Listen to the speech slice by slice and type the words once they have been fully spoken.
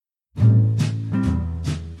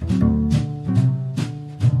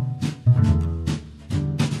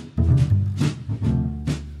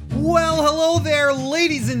Hello there,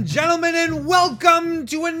 ladies and gentlemen, and welcome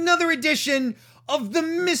to another edition of the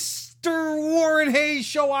Mr. Warren Hayes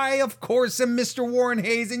Show. I, of course, am Mr. Warren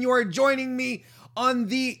Hayes, and you are joining me on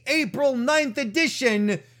the April 9th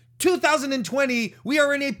edition, 2020. We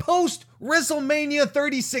are in a post-WrestleMania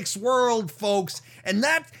 36 world, folks, and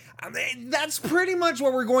that's pretty much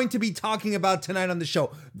what we're going to be talking about tonight on the show.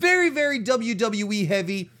 Very, very WWE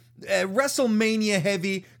heavy. WrestleMania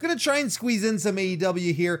heavy. Gonna try and squeeze in some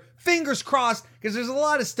AEW here. Fingers crossed, because there's a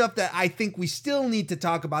lot of stuff that I think we still need to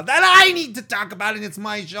talk about, that I need to talk about, and it's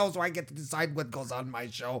my show, so I get to decide what goes on my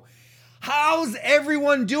show. How's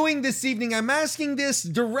everyone doing this evening? I'm asking this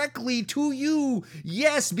directly to you.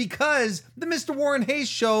 Yes, because the Mr. Warren Hayes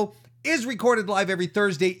Show is recorded live every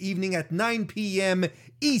Thursday evening at 9 p.m.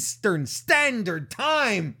 Eastern Standard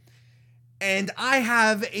Time. And I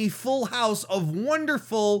have a full house of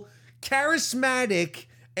wonderful, charismatic,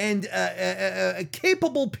 and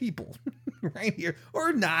capable people right here.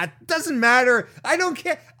 Or not. Doesn't matter. I don't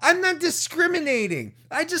care. I'm not discriminating.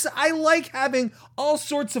 I like having all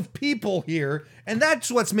sorts of people here. And that's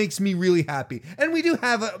what makes me really happy. And we do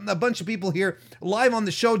have a bunch of people here live on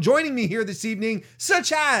the show joining me here this evening,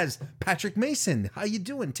 such as Patrick Mason. How you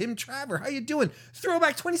doing? Tim Traver. How you doing?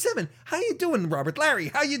 Throwback 27. How you doing? Robert Larry.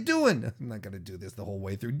 How you doing? I'm not going to do this the whole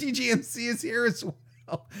way through. DGMC is here as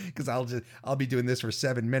well, because I'll be doing this for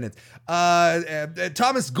 7 minutes.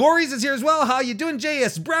 Thomas Gories is here as well. How you doing?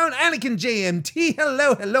 JS Brown, Anakin JMT.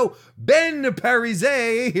 Hello. Ben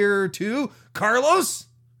Parise here too. Carlos,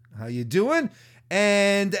 how you doing?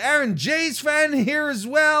 And Aaron J's fan here as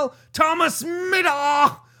well. Thomas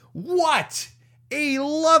Middaugh. What a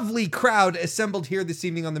lovely crowd assembled here this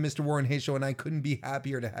evening on the Mr. Warren Hayes Show, and I couldn't be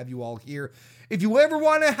happier to have you all here. If you ever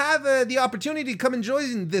want to have the opportunity to come and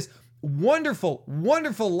join this wonderful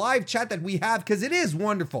live chat that we have, because it is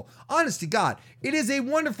wonderful. Honest to God, it is a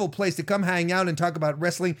wonderful place to come hang out and talk about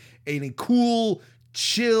wrestling in a cool,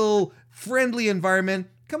 chill, friendly environment.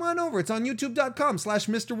 Come on over. It's on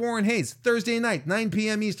youtube.com/Mr. Warren Hayes, Thursday night, 9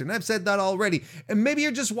 p.m. Eastern. I've said that already. And maybe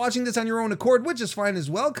you're just watching this on your own accord, which is fine as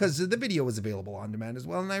well, because the video is available on demand as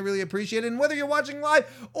well, and I really appreciate it. And whether you're watching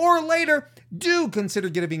live or later, do consider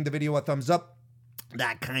giving the video a thumbs up.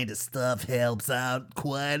 That kind of stuff helps out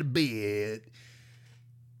quite a bit.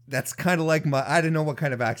 That's kind of like I don't know what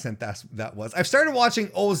kind of accent that was. I've started watching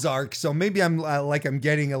Ozark, so maybe I'm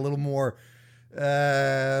getting a little more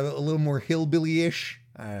hillbilly-ish.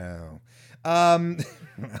 I don't know.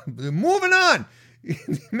 Moving on.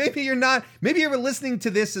 Maybe you're not. Maybe you're listening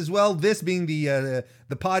to this as well. This being the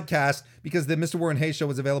podcast, because the Mr. Warren Hayes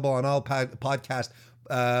Show is available on all podcast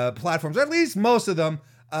platforms, or at least most of them.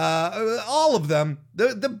 All of them,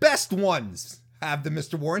 the best ones have the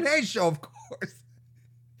Mr. Warren Hayes Show, of course.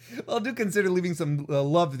 Well, do consider leaving some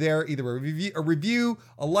love there, either a review,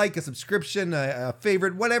 a like, a subscription, a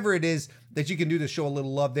favorite, whatever it is that you can do to show a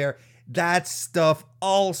little love there. That stuff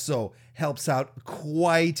also helps out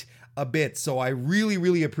quite a bit, so I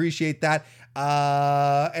really appreciate that.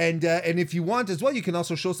 And if you want as well, you can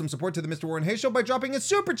also show some support to the Mr. Warren Hayes Show by dropping a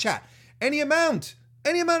super chat, any amount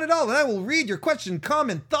at all, and I will read your question,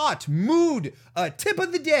 comment, thought, mood, tip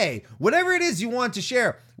of the day, whatever it is you want to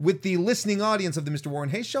share with the listening audience of the Mr. Warren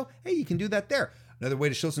Hayes Show. Hey, you can do that there. Another way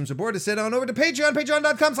to show some support is head on over to Patreon,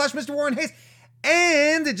 patreon.com/Mr. Warren Hayes.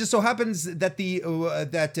 And it just so happens that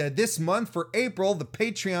this month for April, the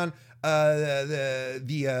Patreon,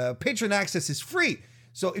 the patron access is free.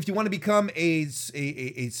 So if you want to become a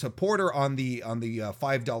supporter on the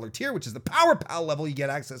 $5 tier, which is the Power Pal level, you get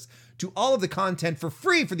access to all of the content for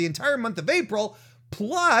free for the entire month of April.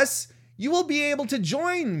 Plus, you will be able to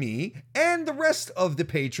join me and the rest of the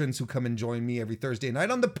patrons who come and join me every Thursday night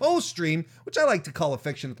on the post stream, which I like to call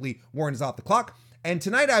affectionately Warren is Off the Clock. And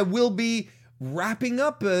tonight I will be wrapping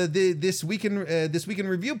up this week in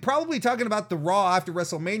review, probably talking about the Raw after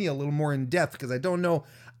WrestleMania a little more in depth, because I don't know.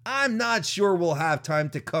 I'm not sure we'll have time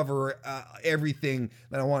to cover everything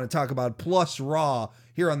that I want to talk about, plus Raw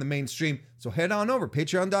here on the mainstream. So head on over,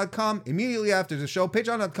 patreon.com, immediately after the show,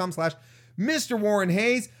 patreon.com/Mr. Warren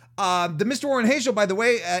Hayes. The Mr. Warren Hayes Show, by the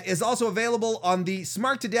way, is also available on the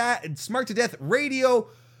Smart to Death Radio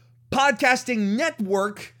Podcasting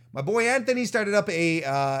Network. My boy Anthony started up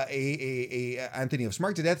Anthony of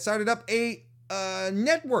Smart to Death started up a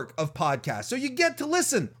network of podcasts. So you get to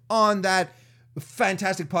listen on that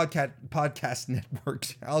fantastic podcast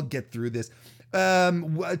network. I'll get through this.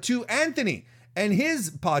 To Anthony and his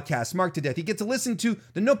podcast, Smart to Death. You get to listen to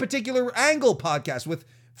the No Particular Angle podcast with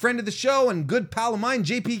friend of the show and good pal of mine,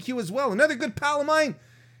 JPQ as well. Another good pal of mine,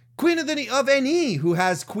 Queen of NE, who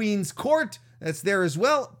has Queen's Court. That's there as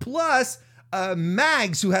well. Plus,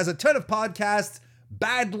 Mags, who has a ton of podcasts,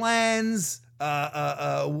 Badlands,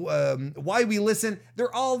 Why We Listen.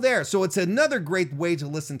 They're all there. So it's another great way to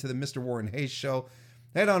listen to the Mr. Warren Hayes Show.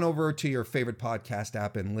 Head on over to your favorite podcast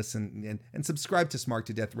app and listen and subscribe to Smart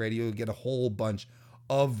to Death Radio. You'll get a whole bunch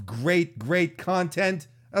of great content.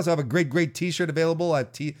 I also have a great t-shirt available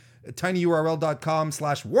at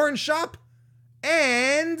tinyurl.com/Warren Shop.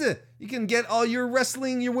 And you can get all your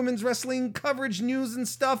women's wrestling coverage, news, and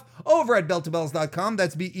stuff over at beltobells.com.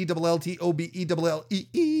 That's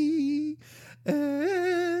BELLTOBELLEES.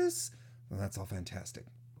 Well, that's all fantastic.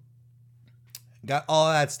 Got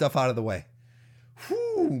all that stuff out of the way.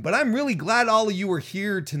 Whew, but I'm really glad all of you are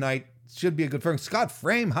here tonight. Should be a good friend. Scott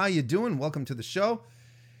Frame, how you doing? Welcome to the show.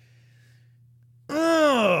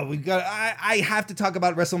 I have to talk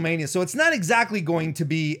about WrestleMania. So it's not exactly going to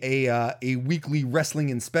be a weekly wrestling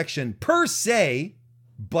inspection per se,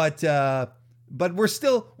 but we're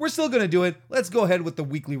still going to do it. Let's go ahead with the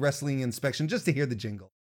weekly wrestling inspection just to hear the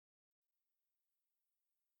jingle.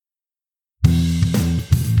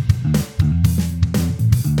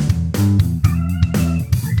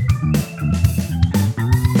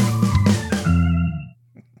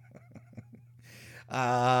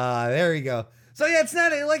 There you go. So yeah, it's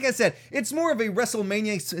not, like I said, it's more of a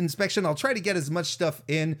WrestleMania inspection. I'll try to get as much stuff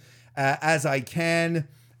in as I can,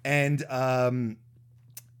 and I'll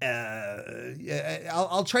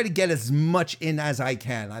try to get as much in as I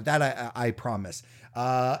can. That I promise.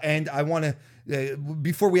 And I want to,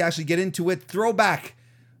 before we actually get into it, Throwback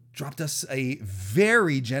dropped us a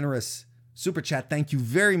very generous super chat. Thank you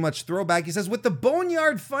very much, Throwback. He says, with the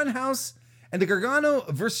Boneyard Funhouse and the Gargano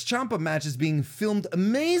versus Ciampa matches being filmed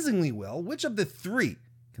amazingly well, which of the three,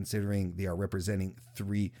 considering they are representing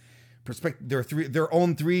their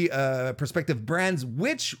own three prospective brands,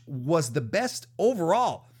 which was the best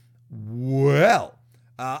overall? Well,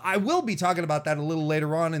 I will be talking about that a little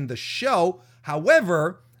later on in the show.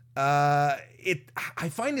 However, I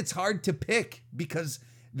find it's hard to pick because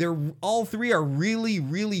all three are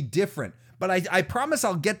really different. But I promise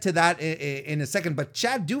I'll get to that in a second. But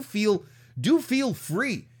Chad, do feel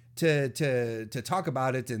free to talk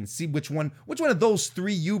about it and see which one of those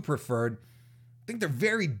three you preferred. I think they're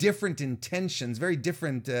very different intentions, very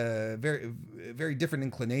different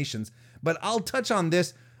inclinations. But I'll touch on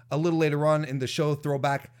this a little later on in the show,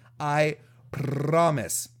 Throwback. I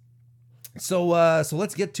promise. So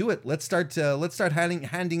let's get to it. Let's start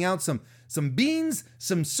handing out some beans,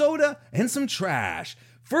 some soda, and some trash.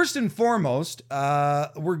 First and foremost,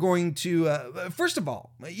 we're going to, first of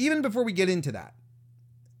all, even before we get into that,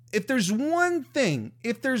 if there's one thing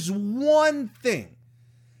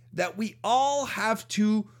that we all have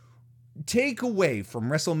to take away from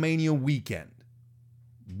WrestleMania weekend,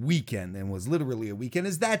 and was literally a weekend,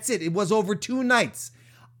 is that's it. It was over 2 nights.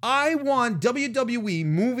 I want WWE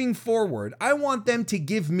moving forward, I want them to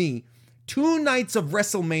give me 2 nights of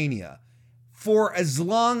WrestleMania. For as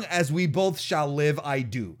long as we both shall live, I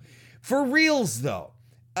do. For reals, though,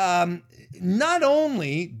 not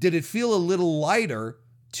only did it feel a little lighter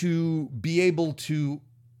to be able to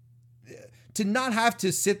not have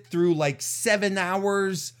to sit through like 7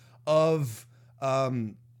 hours of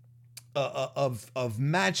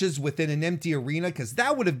matches within an empty arena, because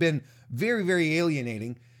that would have been very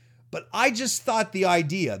alienating. But I just thought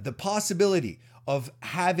the possibility of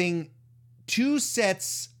having 2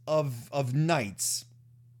 sets of nights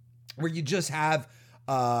where you just have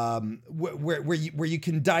where you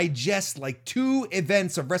can digest like 2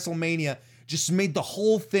 events of WrestleMania just made the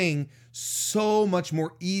whole thing so much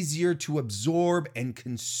more easier to absorb and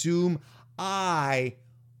consume. I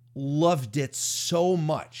loved it so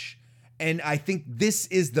much. And I think this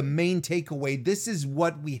is the main takeaway. This is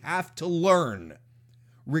what we have to learn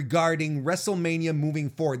regarding WrestleMania moving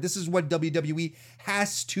forward. This is what WWE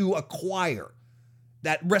has to acquire.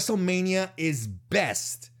 That WrestleMania is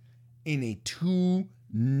best in a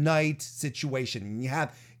 2-night situation. And you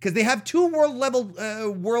have, because they have 2 world level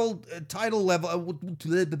titles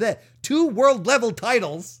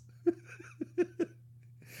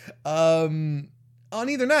on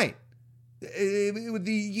either night.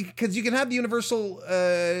 Because you can have the Universal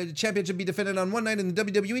Championship be defended on one night and the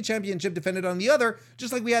WWE Championship defended on the other,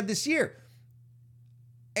 just like we had this year.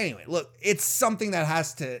 Anyway, look, it's something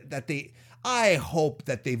I hope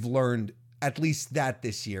that they've learned at least that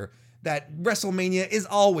this year, that WrestleMania is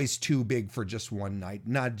always too big for just one night,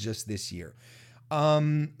 not just this year.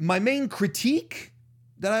 My main critique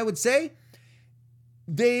that I would say,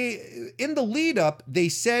 in the lead up, they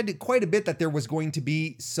said quite a bit that there was going to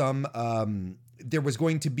be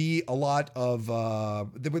a lot of,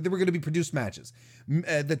 there were going to be produced matches,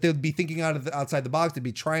 that they'd be thinking outside the box, they'd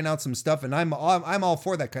be trying out some stuff, and I'm all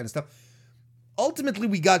for that kind of stuff. ultimately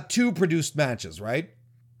we got 2 produced matches, right?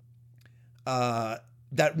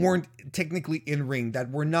 That weren't technically in ring,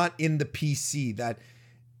 that were not in the PC,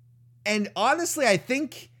 and honestly, I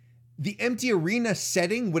think the empty arena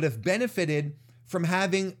setting would have benefited from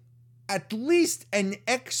having at least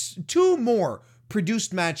 2 more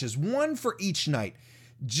produced matches, 1 for each night,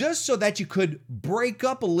 just so that you could break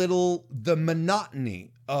up a little the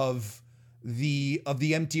monotony of the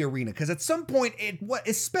empty arena. Because at some point,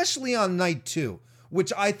 especially on night 2,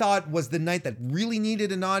 which I thought was the night that really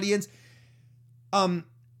needed an audience,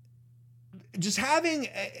 just having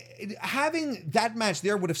that match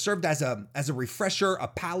there would have served as a refresher, a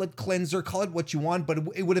palate cleanser, call it what you want, but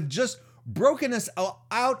it would have just broken us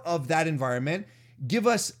out of that environment, give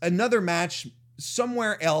us another match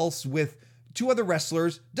somewhere else with 2 other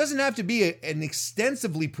wrestlers. Doesn't have to be an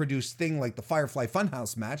extensively produced thing like the Firefly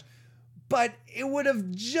Funhouse match, but it would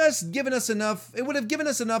have just given us enough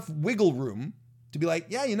wiggle room to be like,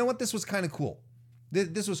 yeah, you know what, this was kind of cool.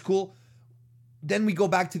 This was cool. Then we go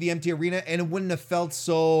back to the empty arena and it wouldn't have felt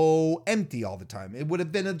so empty all the time. It would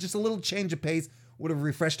have been just a little change of pace, would have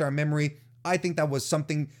refreshed our memory. I think that was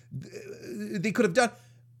something they could have done.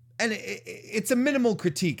 And it's a minimal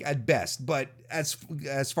critique at best, but as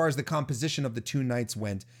far as the composition of the 2 nights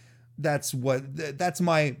went, that's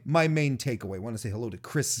my main takeaway. I want to say hello to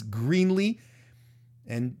Chris Greenlee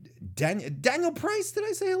and Daniel Price. Did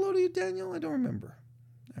I say hello to you, Daniel? I don't remember.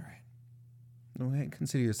 All right. No,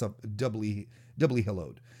 consider yourself doubly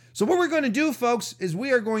helloed. So what we're going to do, folks, is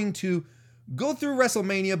we are going to go through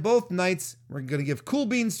WrestleMania both nights. We're going to give cool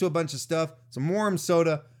beans to a bunch of stuff, some warm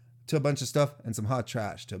soda to a bunch of stuff, and some hot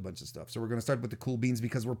trash to a bunch of stuff. So we're going to start with the cool beans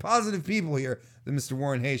because we're positive people here, the Mr.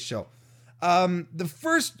 Warren Hayes Show. The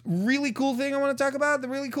first really cool thing I want to talk about, the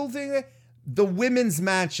women's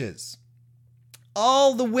matches.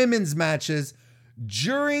 All the women's matches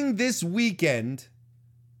during this weekend,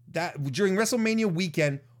 during WrestleMania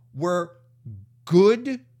weekend, were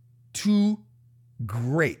good to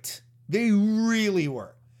great. They really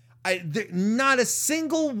were. Not a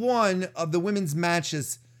single one of the women's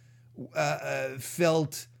matches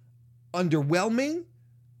felt underwhelming,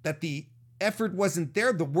 that the effort wasn't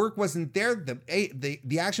there, the work wasn't there,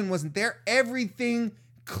 the action wasn't there. Everything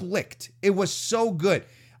clicked. It was so good.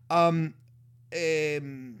 Even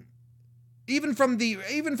including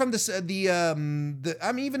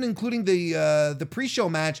the pre-show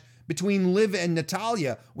match between Liv and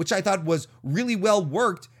Natalya, which I thought was really well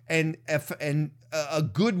worked and a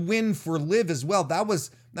good win for Liv as well. That was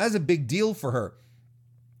a big deal for her.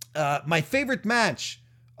 My favorite match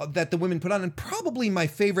that the women put on, and probably my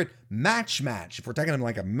favorite match, if we're talking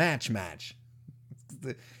like a match,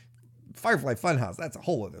 the Firefly Funhouse, that's a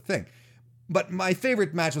whole other thing. But my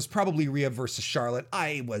favorite match was probably Rhea versus Charlotte.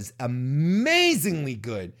 I was amazingly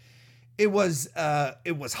good. It was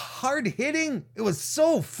hard hitting. It was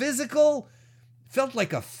so physical. Felt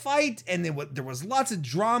like a fight, and there was lots of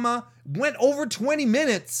drama. Went over 20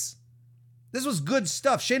 minutes. This was good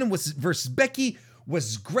stuff. Shayna versus Becky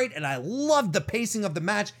was great, and I loved the pacing of the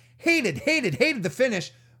match. Hated the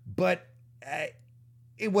finish, but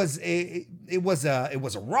it was a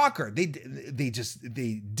rocker. They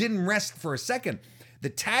didn't rest for a second. The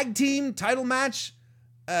tag team title match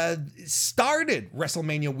started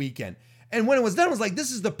WrestleMania weekend, and when it was done, it was like,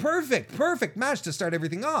 this is the perfect match to start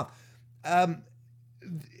everything off.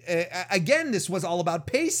 Again, this was all about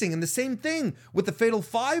pacing, and the same thing with the Fatal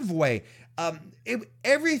 5-Way.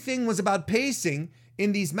 Everything was about pacing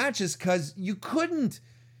in these matches, because you couldn't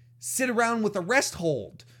sit around with a rest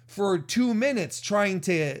hold for 2 minutes trying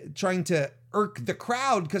to irk the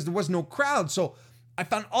crowd, because there was no crowd. So I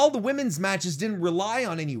found all the women's matches didn't rely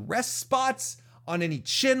on any rest spots, on any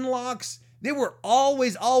chin locks. They were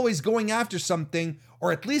always going after something,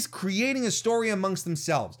 or at least creating a story amongst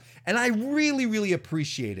themselves. And I really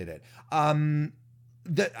appreciated it.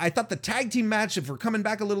 I thought the tag team match, if we're coming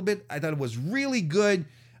back a little bit, I thought it was really good.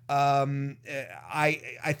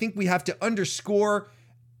 I think we have to underscore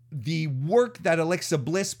the work that Alexa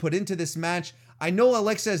Bliss put into this match. I know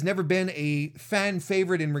Alexa has never been a fan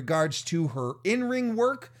favorite in regards to her in-ring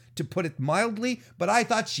work, to put it mildly, but I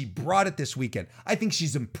thought she brought it this weekend. I think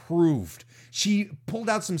she's improved. She pulled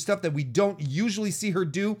out some stuff that we don't usually see her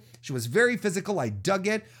do. She was very physical. I dug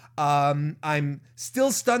it. I'm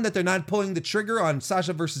still stunned that they're not pulling the trigger on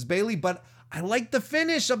Sasha versus Bayley, but I like the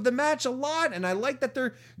finish of the match a lot, and I like that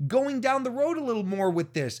they're going down the road a little more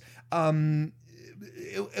with this.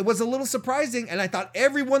 It was a little surprising, and I thought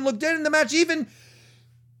everyone looked good in the match, even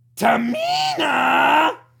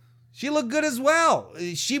Tamina. She looked good as well.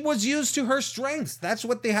 She was used to her strengths. That's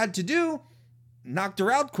what they had to do. Knocked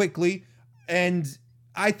her out quickly, and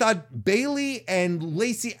I thought Bayley and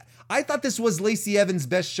Lacey. I thought this was Lacey Evans'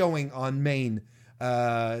 best showing on Maine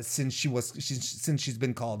since she's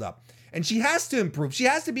been called up, and she has to improve. She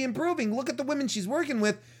has to be improving. Look at the women she's working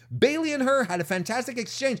with. Bayley and her had a fantastic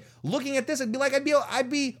exchange. Looking at this, I'd be like, I'd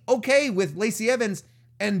be okay with Lacey Evans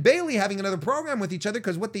and Bayley having another program with each other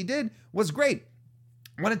because what they did was great.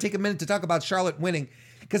 I want to take a minute to talk about Charlotte winning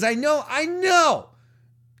because I know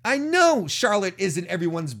Charlotte isn't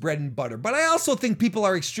everyone's bread and butter, but I also think people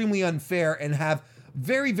are extremely unfair and have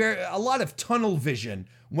a lot of tunnel vision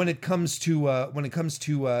when it comes to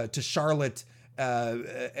Charlotte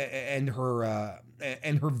and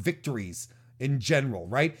her victories in general,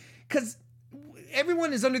 right? Because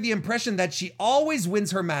everyone is under the impression that she always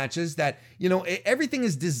wins her matches, that everything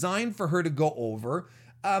is designed for her to go over,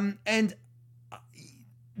 and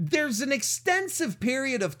there's an extensive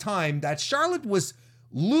period of time that Charlotte was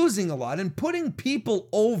losing a lot and putting people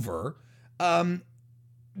over.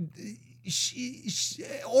 She,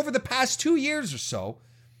 over the past 2 years or so,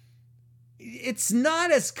 it's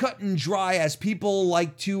not as cut and dry as people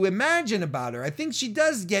like to imagine about her. I think she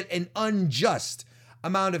does get an unjust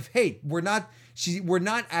amount of hate. We're not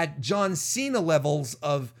at John Cena levels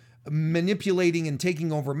of manipulating and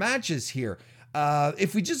taking over matches here.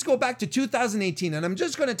 If we just go back to 2018, and I'm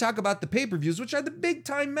just going to talk about the pay-per-views, which are the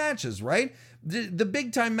big-time matches, right? The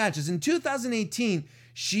big-time matches. In 2018,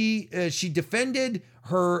 she defended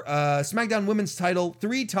her SmackDown Women's title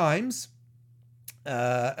 2 times,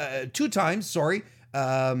 at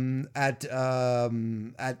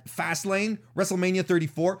Fastlane, WrestleMania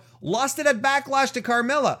 34, lost it at Backlash to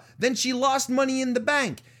Carmella. Then she lost Money in the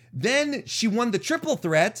Bank. Then she won the triple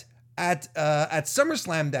threat at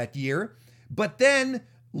SummerSlam that year, but then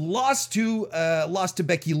lost to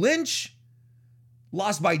Becky Lynch,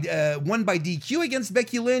 won by DQ against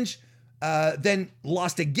Becky Lynch. Then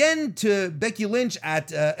lost again to Becky Lynch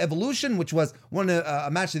at Evolution, which was a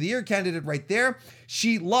match of the year candidate right there.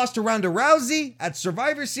 She lost to Ronda Rousey at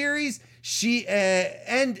Survivor Series. She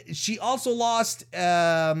also lost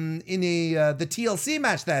in the TLC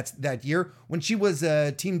match that year when she was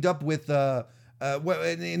teamed up with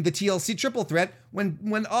in the TLC triple threat when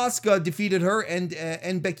Asuka defeated her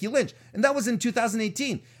and Becky Lynch, and that was in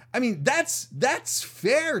 2018. I mean, that's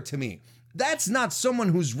fair to me. That's not someone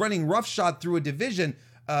who's running roughshod through a division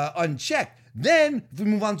unchecked. Then, if we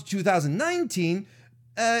move on to 2019,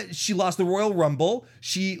 she lost the Royal Rumble.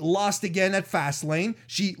 She lost again at Fastlane.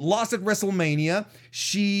 She lost at WrestleMania.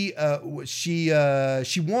 She won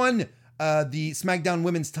the SmackDown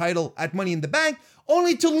Women's title at Money in the Bank,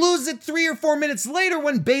 only to lose it 3 or 4 minutes later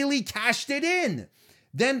when Bayley cashed it in.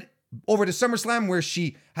 Then over to SummerSlam, where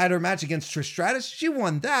she had her match against Trish Stratus. She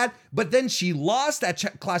won that, but then she lost at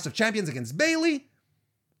Clash of Champions against Bayley,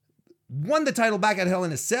 won the title back at Hell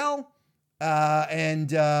in a Cell, and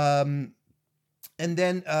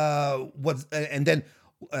then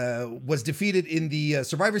was defeated in the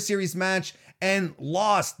Survivor Series match and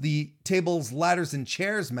lost the tables, ladders, and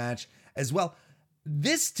chairs match as well.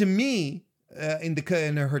 This, to me, in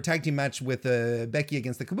her tag team match with Becky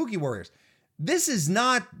against the Kabuki Warriors, This is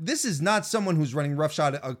not someone who's running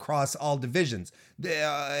roughshod across all divisions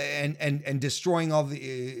and destroying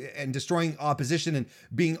destroying opposition and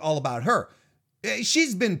being all about her.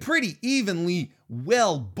 She's been pretty evenly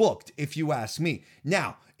well booked, if you ask me.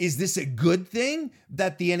 Now, is this a good thing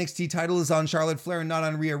that the NXT title is on Charlotte Flair and not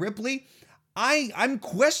on Rhea Ripley? I'm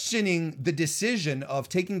questioning the decision of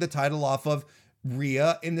taking the title off of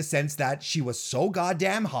Rhea in the sense that she was so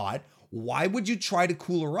goddamn hot. Why would you try to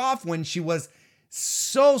cool her off when she was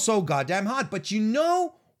so goddamn hot? But do you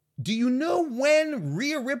know when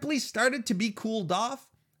Rhea Ripley started to be cooled off?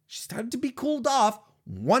 She started to be cooled off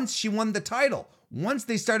once she won the title. Once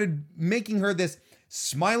they started making her this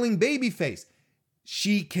smiling baby face.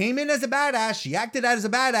 She came in as a badass, she acted as a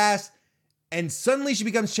badass, and suddenly she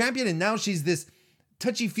becomes champion, and now she's this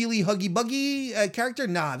touchy-feely, huggy-buggy character.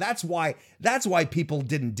 Nah, that's why people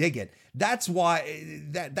didn't dig it. That's when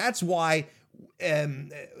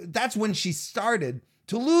she started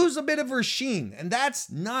to lose a bit of her sheen. And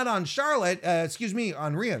that's not on Charlotte,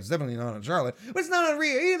 on Rhea. It's definitely not on Charlotte, but it's not on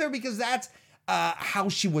Rhea either, because that's how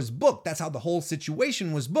she was booked. That's how the whole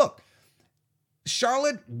situation was booked.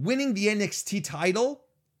 Charlotte winning the NXT title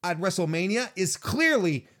at WrestleMania is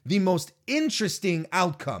clearly the most interesting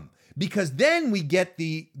outcome, because then we get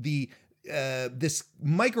this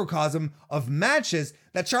microcosm of matches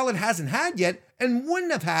that Charlotte hasn't had yet and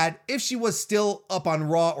wouldn't have had if she was still up on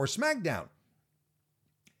Raw or SmackDown.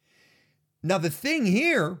 Now, the thing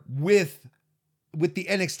here with the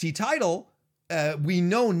NXT title, we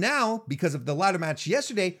know now, because of the ladder match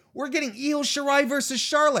yesterday, we're getting Io Shirai versus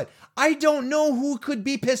Charlotte. I don't know who could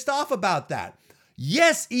be pissed off about that.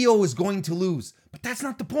 Yes, Io is going to lose, but that's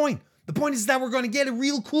not the point. The point is that we're going to get a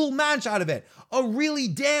real cool match out of it. A really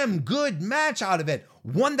damn good match out of it.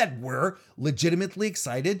 One that we're legitimately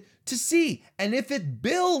excited to see. And if it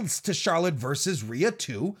builds to Charlotte versus Rhea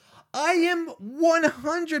 2, I am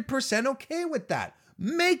 100% okay with that.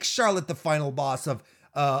 Make Charlotte the final boss of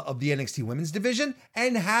the NXT Women's Division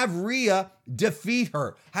and have Rhea defeat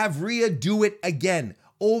her. Have Rhea do it again.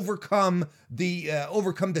 Overcome the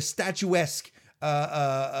statuesque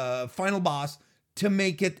final boss to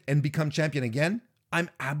make it and become champion again. I'm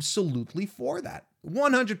absolutely for that.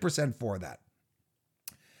 100% for that.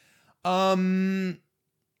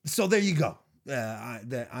 So there you go.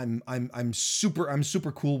 I'm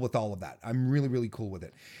super cool with all of that. I'm really cool with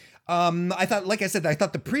it. I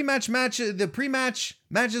thought the pre-match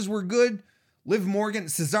matches were good. Liv Morgan,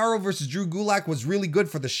 Cesaro versus Drew Gulak was really good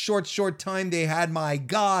for the short time they had. My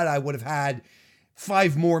God, I would have had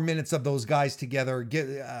 5 more minutes of those guys together.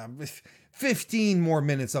 15 more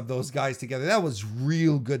minutes of those guys together. That was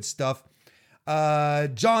real good stuff.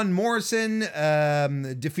 John Morrison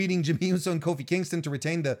defeating Jimmy Uso and Kofi Kingston to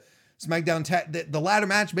retain the SmackDown the ladder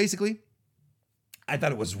match, basically. I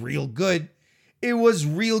thought it was real good. It was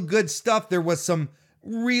real good stuff. There was some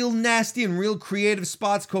real nasty and real creative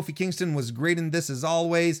spots. Kofi Kingston was great in this as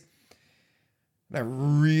always. And I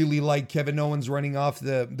really like Kevin Owens running off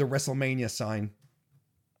the WrestleMania sign.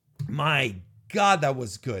 My God, that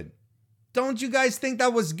was good. Don't you guys think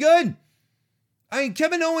that was good? I mean,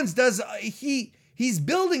 Kevin Owens does, he's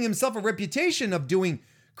building himself a reputation of doing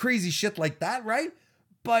crazy shit like that, right?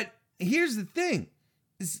 But here's the thing.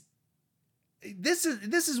 This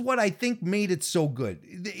is what I think made it so good,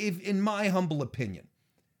 if in my humble opinion.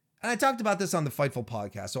 And I talked about this on the Fightful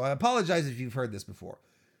podcast, so I apologize if you've heard this before.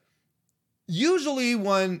 Usually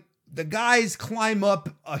when the guys climb up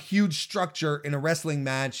a huge structure in a wrestling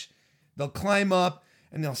match, they'll climb up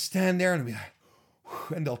and they'll stand there and be like,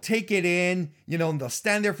 and they'll take it in, and they'll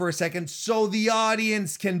stand there for a second so the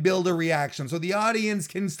audience can build a reaction. So the audience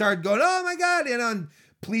can start going, oh my God, and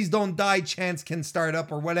please don't die chants can start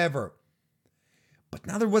up or whatever. But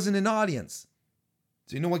now there wasn't an audience.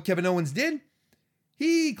 So you know what Kevin Owens did?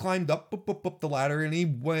 He climbed up the ladder and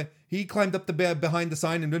he climbed up behind the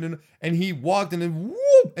sign and he walked and then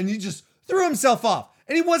whoop, and he just threw himself off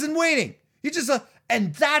and he wasn't waiting. He just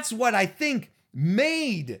and that's what I think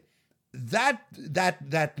made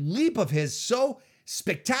that leap of his so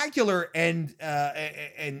spectacular and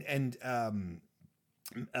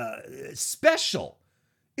special,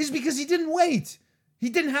 is because he didn't wait. He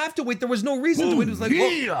didn't have to wait. There was no reason to wait. It was like,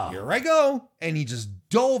 well, here I go. And he just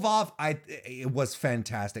dove off. It was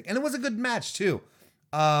fantastic. And it was a good match too.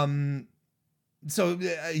 So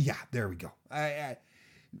yeah, there we go.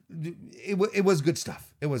 It was good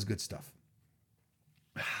stuff. It was good stuff.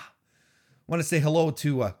 Want to say hello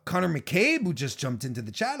to Connor McCabe, who just jumped into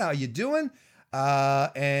the chat. How you doing?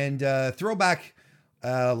 And Throwback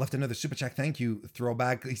left another super chat. Thank you,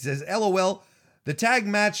 Throwback. He says, LOL, the tag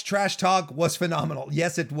match trash talk was phenomenal.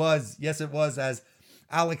 Yes, it was. Yes, it was. As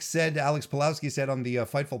Alex Pulowski said on the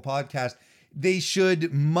Fightful podcast, they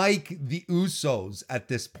should mic the Usos at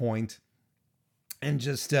this point, and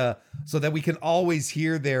just so that we can always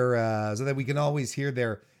hear their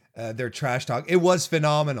their trash talk. It was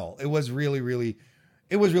phenomenal. It was really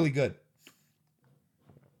good.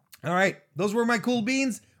 All right, those were my cool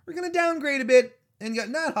beans. We're gonna downgrade a bit and got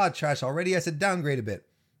not hot trash already. I said downgrade a bit.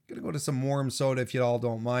 Gonna go to some warm soda if you all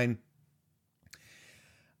don't mind.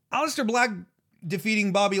 Aleister Black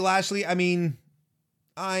defeating Bobby Lashley. I mean,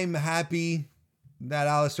 I'm happy that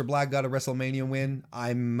Aleister Black got a WrestleMania win.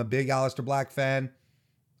 I'm a big Aleister Black fan.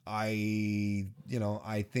 I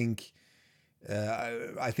think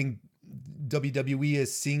WWE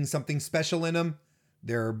is seeing something special in him.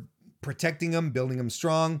 They're protecting him, building him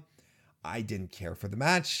strong. I didn't care for the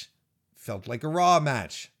match. Felt like a Raw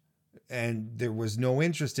match. And there was no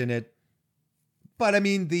interest in it. But I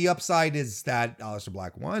mean, the upside is that Aleister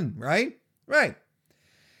Black won, right? Right.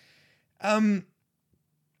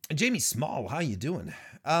 Jamie Small, how you doing?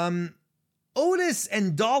 Otis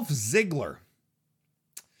and Dolph Ziggler.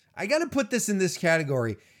 I got to put this in this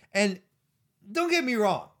category. And don't get me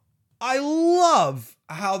wrong. I love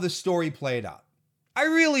how the story played out. I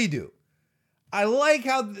really do. I like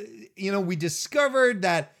how, we discovered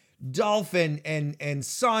that Dolph and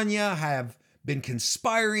Sonya have been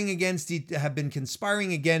conspiring against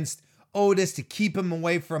Otis to keep him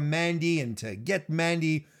away from Mandy and to get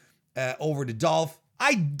Mandy over to Dolph.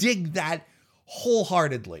 I dig that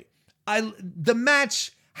wholeheartedly. The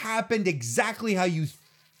match happened exactly how you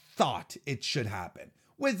thought it should happen.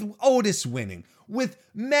 With Otis winning, with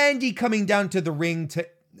Mandy coming down to the ring to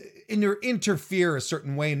interfere a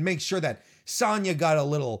certain way and make sure that Sonya got a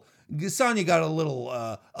little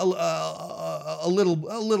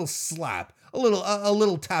slap, a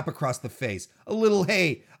little tap across the face, a little,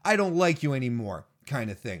 hey, I don't like you anymore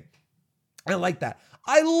kind of thing. I like that.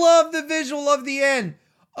 I love the visual of the end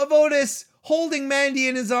of Otis holding Mandy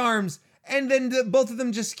in his arms and then both of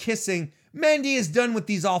them just kissing. Mandy is done with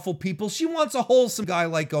these awful people. She wants a wholesome guy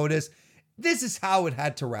like Otis. This is how it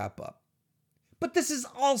had to wrap up. But this is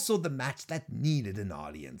also the match that needed an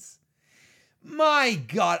audience. My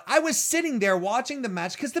God, I was sitting there watching the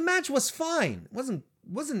match because the match was fine. It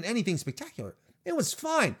wasn't anything spectacular. It was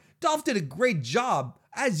fine. Dolph did a great job,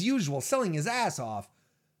 as usual, selling his ass off.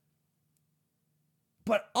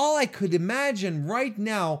 But all I could imagine right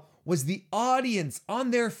now was the audience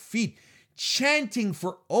on their feet chanting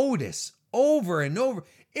for Otis over and over.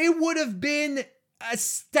 It would have been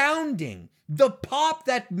astounding. The pop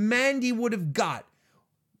that Mandy would have got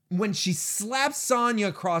when she slapped Sonya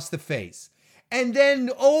across the face. And then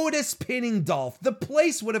Otis pinning Dolph. The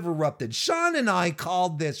place would have erupted. Sean and I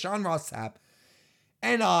called this, Sean Rossap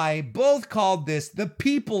and I both called this the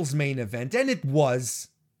people's main event. And it was.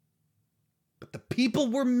 But the people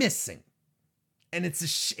were missing. And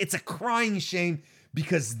it's a crying shame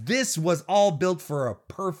because this was all built for a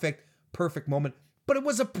perfect moment. But it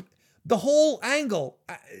was the whole angle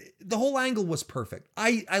was perfect.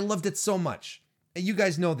 I loved it so much. You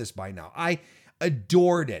guys know this by now. I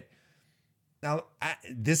adored it. Now,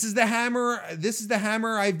 this is the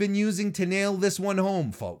hammer I've been using to nail this one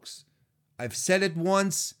home, folks. I've said it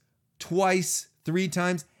once, twice, 3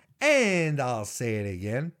 times, and I'll say it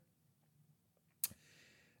again.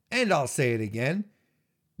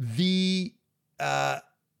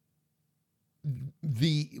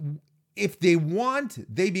 If they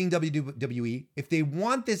want, they being WWE, if they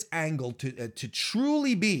want this angle to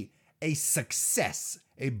truly be a success,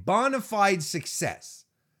 a bona fide success,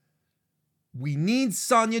 we need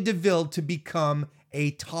Sonya Deville to become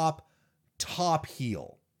a top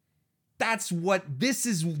heel. This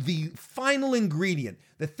is the final ingredient,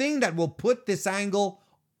 the thing that will put this angle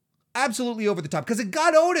absolutely over the top, because it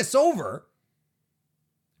got Otis over.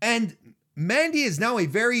 And Mandy is now a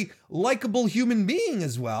very likable human being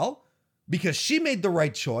as well, because she made the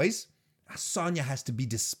right choice. Sonya has to be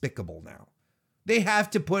despicable now. They have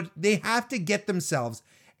to get themselves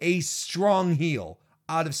a strong heel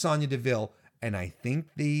out of Sonya Deville, and I think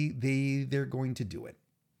they're going to do it.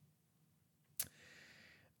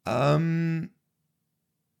 The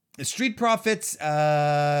Street Profits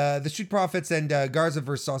and Garza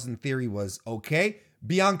versus Austin Theory was okay.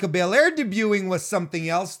 Bianca Belair debuting was something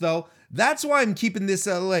else, though. That's why I'm keeping this.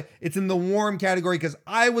 It's in the warm category because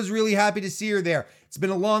I was really happy to see her there. It's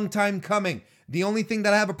been a long time coming. The only thing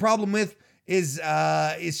that I have a problem with is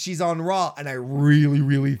she's on Raw, and I really,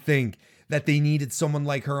 really think that they needed someone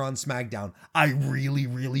like her on SmackDown. I really,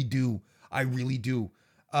 really do. I really do.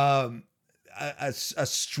 A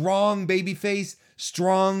strong babyface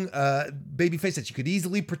that you could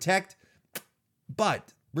easily protect.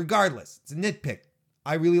 But regardless, it's a nitpick.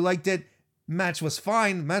 I really liked it. Match was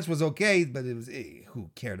fine. The match was okay, but it was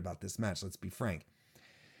who cared about this match? Let's be frank.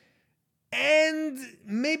 And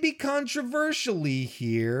maybe controversially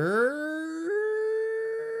here,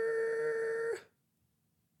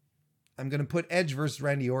 I'm going to put Edge versus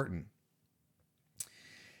Randy Orton.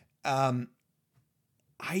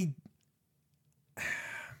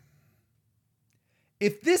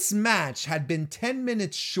 If this match had been 10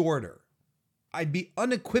 minutes shorter, I'd be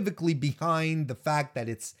unequivocally behind the fact that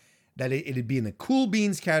it'd be in the cool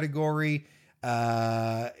beans category.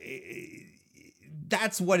 That's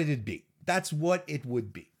what it'd be. That's what it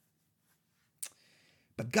would be.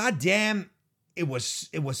 But goddamn, it was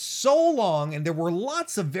so long, and there were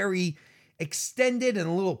lots of very extended and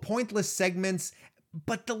a little pointless segments.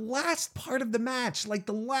 But the last part of the match, like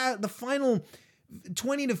the final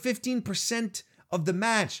 20 to 15% of the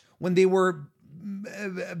match, when they were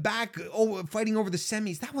back fighting over the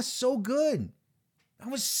semis, that was so good. That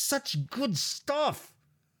was such good stuff.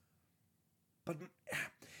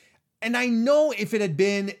 And I know if it had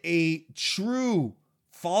been a true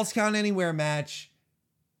Falls Count Anywhere match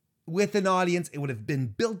with an audience, it would have been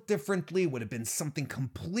built differently. It would have been something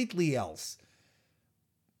completely else.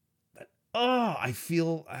 But I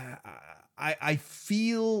feel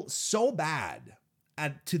so bad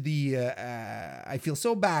I feel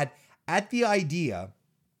so bad at the idea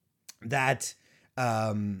that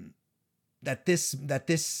this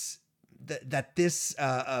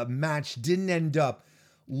match didn't end up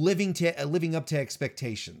living up to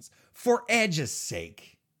expectations. For Edge's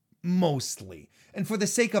sake, mostly. And for the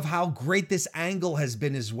sake of how great this angle has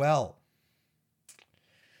been as well.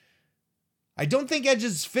 I don't think Edge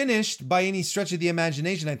is finished by any stretch of the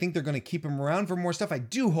imagination. I think they're going to keep him around for more stuff. I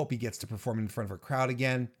do hope he gets to perform in front of a crowd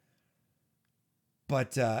again.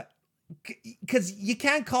 But, because you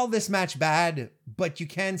can't call this match bad, but you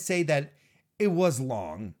can say that it was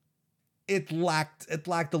long. It lacked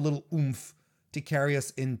a little oomph to carry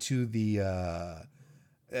us into the end.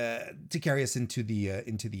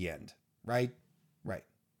 Right,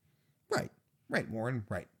 Warren,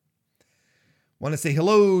 right. Want to say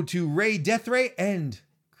hello to Ray Deathray and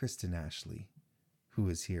Kristen Ashley, who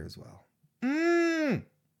is here as well.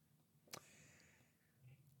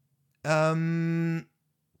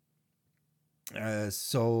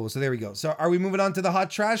 So there we go. So are we moving on to the hot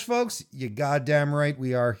trash, folks? You goddamn right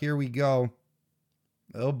we are. Here we go.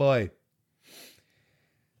 Oh boy.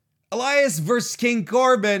 Elias versus King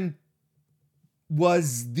Corbin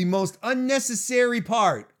was the most unnecessary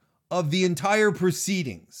part of the entire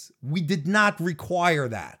proceedings. We did not require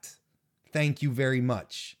that. Thank you very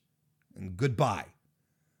much. And goodbye.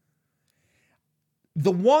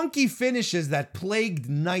 The wonky finishes that plagued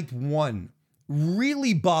night one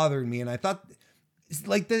really bothered me. And I thought,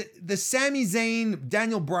 like the Sami Zayn,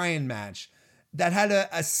 Daniel Bryan match that had a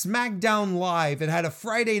SmackDown Live, it had a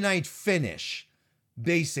Friday night finish,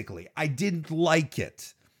 basically. I didn't like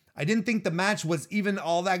it. I didn't think the match was even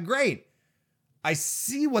all that great. I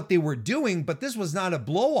see what they were doing, but this was not a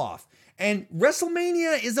blow-off. And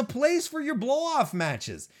WrestleMania is a place for your blow-off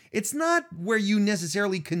matches. It's not where you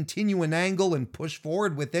necessarily continue an angle and push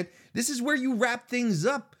forward with it. This is where you wrap things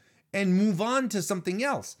up and move on to something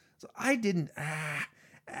else. So I didn't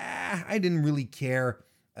really care.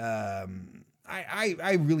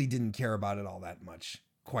 I really didn't care about it all that much,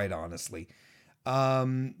 quite honestly.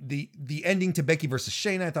 The ending to Becky versus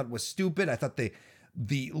Shayna I thought was stupid. I thought the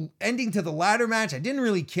ending to the ladder match, I didn't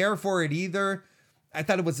really care for it either. I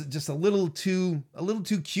thought it was just a little too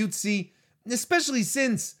cutesy, especially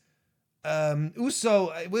since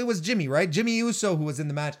Uso, it was Jimmy, right? Jimmy Uso, who was in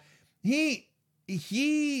the match. He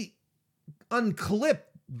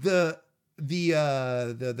unclipped the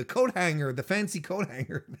coat hanger, the fancy coat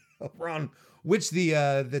hanger around which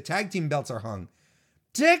the tag team belts are hung.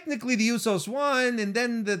 Technically the Usos won, and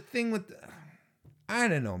then the thing with I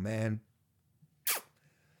don't know, man.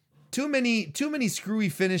 Too many screwy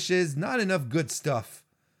finishes, not enough good stuff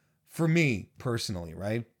for me personally,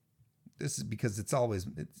 right? This is because it's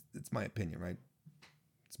my opinion, right?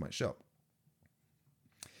 It's my show.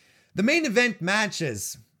 The main event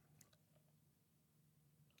matches.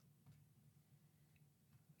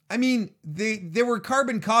 I mean, they were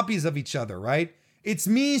carbon copies of each other, right? It's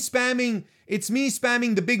me spamming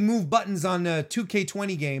the big move buttons on a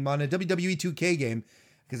 2K20 game, on a WWE 2K game,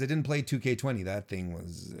 because I didn't play 2K20. That thing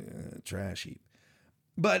was trash heap.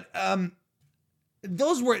 But that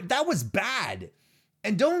was bad.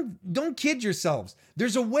 And don't kid yourselves.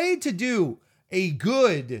 There's a way to do a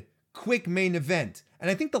good, quick main event. And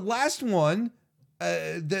I think the last one,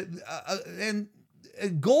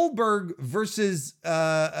 Goldberg versus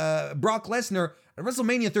Brock Lesnar at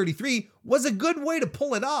WrestleMania 33 was a good way to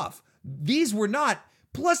pull it off. These were not.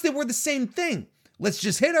 Plus, they were the same thing. Let's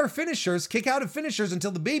just hit our finishers, kick out of finishers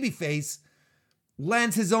until the babyface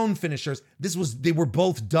lands his own finishers. They were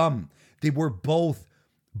both dumb. They were both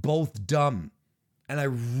dumb. And I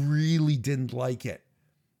really didn't like it.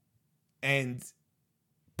 And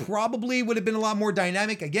probably would have been a lot more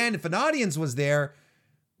dynamic. Again, if an audience was there,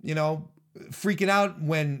 freaking out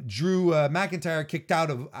when Drew McIntyre kicked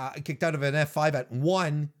out of an F5 at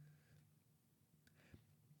 1.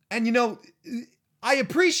 And I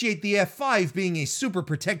appreciate the F5 being a super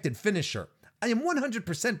protected finisher. I am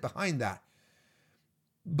 100% behind that.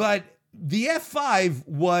 But the F5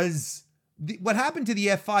 was what happened to the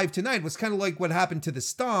F5 tonight was kind of like what happened to the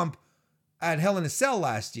Stomp at Hell in a Cell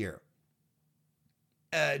last year.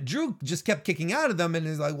 Drew just kept kicking out of them and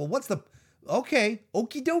is like, well, okay,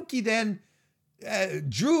 okie dokie then.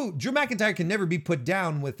 Drew McIntyre can never be put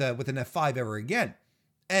down with an F5 ever again.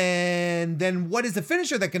 And then what is the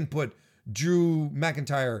finisher that can put Drew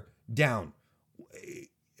McIntyre down?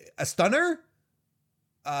 A stunner?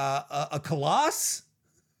 A coloss?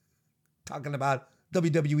 Talking about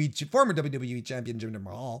former WWE champion Jinder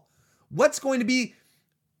Mahal. What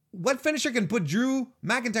finisher can put Drew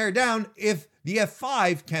McIntyre down if the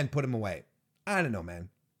F5 can't put him away? I don't know, man.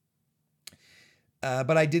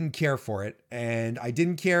 But I didn't care for it. And I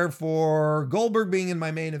didn't care for Goldberg being in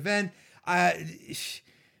my main event.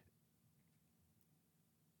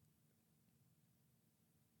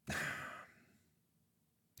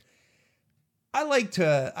 I like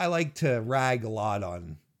to rag a lot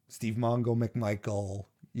on Steve Mongo McMichael,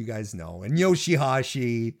 you guys know, and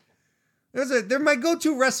Yoshihashi. They're my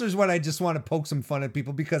go-to wrestlers when I just want to poke some fun at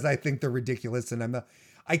people because I think they're ridiculous and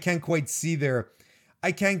I can't quite see their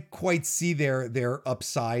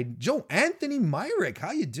upside. Joe Anthony Myrick,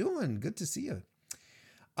 how you doing? Good to see you.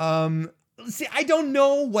 See, I don't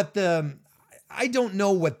know what the I don't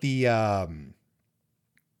know.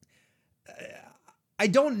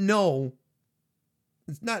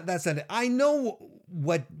 It's not, that's not it. I know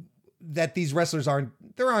that these wrestlers aren't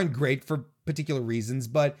great for particular reasons,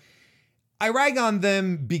 but I rag on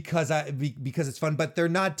them because it's fun, but they're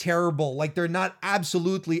not terrible. Like, they're not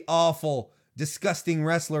absolutely awful, disgusting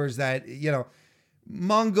wrestlers that,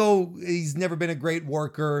 Mongo, he's never been a great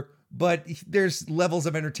worker, but there's levels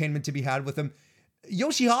of entertainment to be had with him.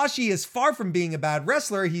 Yoshihashi is far from being a bad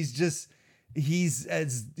wrestler. He's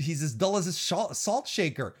as dull as a salt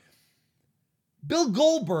shaker. Bill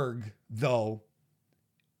Goldberg, though,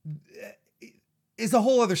 is a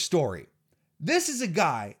whole other story. This is a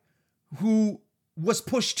guy who was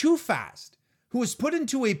pushed too fast, who was put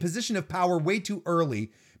into a position of power way too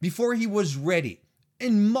early before he was ready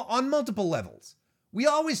on multiple levels. We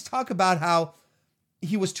always talk about how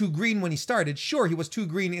he was too green when he started. Sure, he was too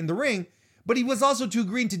green in the ring, but he was also too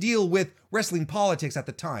green to deal with wrestling politics at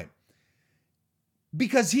the time.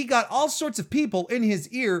 Because he got all sorts of people in his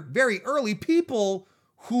ear very early, people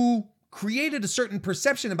who created a certain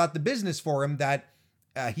perception about the business for him that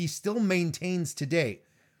he still maintains today.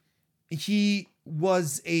 He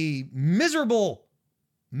was a miserable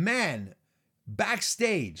man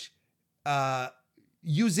backstage,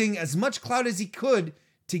 using as much clout as he could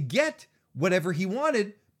to get whatever he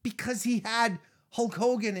wanted because he had Hulk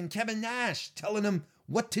Hogan and Kevin Nash telling him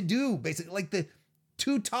what to do, basically, like the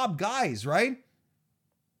two top guys, right?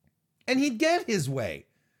 And he'd get his way,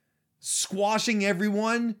 squashing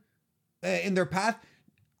everyone in their path.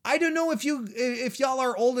 I don't know if y'all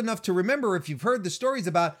are old enough to remember, if you've heard the stories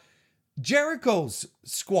about Jericho's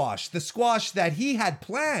squash, the squash that he had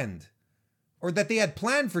planned, or that they had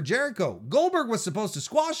planned for Jericho. Goldberg was supposed to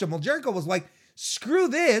squash him. Well, Jericho was like, screw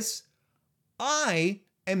this. I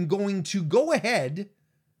am going to go ahead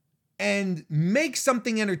and make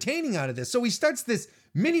something entertaining out of this. So he starts this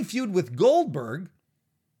mini feud with Goldberg.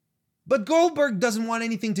 But Goldberg doesn't want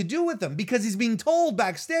anything to do with him because he's being told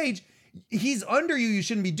backstage, he's under you, you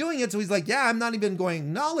shouldn't be doing it. So he's like, yeah, I'm not even going to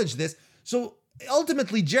acknowledge this. So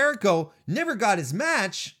ultimately, Jericho never got his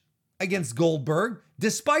match against Goldberg,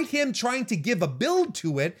 despite him trying to give a build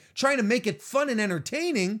to it, trying to make it fun and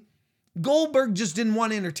entertaining. Goldberg just didn't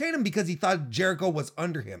want to entertain him because he thought Jericho was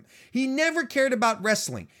under him. He never cared about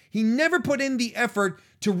wrestling. He never put in the effort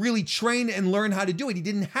to really train and learn how to do it. He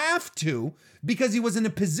didn't have to because he was in a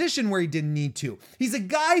position where he didn't need to. He's a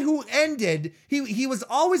guy who he was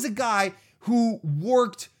always a guy who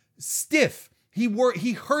worked stiff.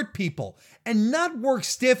 He hurt people, and not work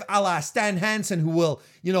stiff a la Stan Hansen, who will,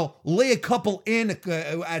 lay a couple in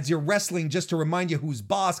as you're wrestling just to remind you who's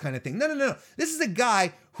boss kind of thing. No. This is a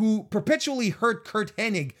guy who perpetually hurt Kurt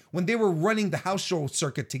Hennig when they were running the house show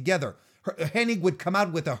circuit together. Hennig would come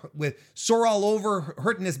out with sore all over,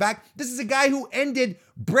 hurting his back. This is a guy who ended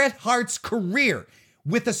Bret Hart's career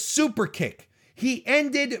with a super kick. He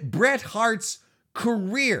ended Bret Hart's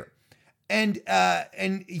career. And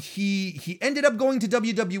he ended up going to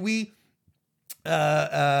WWE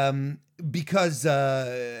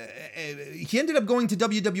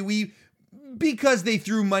because they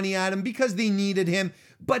threw money at him, because they needed him,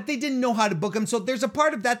 but they didn't know how to book him. So there's a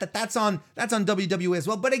part of that's on WWE as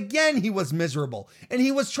well. But again, he was miserable and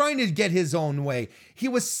he was trying to get his own way. He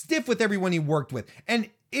was stiff with everyone he worked with. And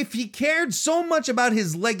if he cared so much about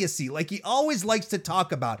his legacy, like he always likes to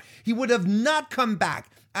talk about, he would have not come back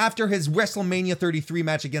after his WrestleMania 33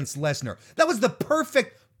 match against Lesnar. That was the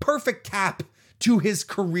perfect cap to his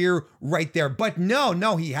career right there. But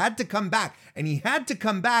no, he had to come back. And he had to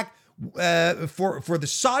come back for the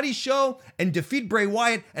Saudi show and defeat Bray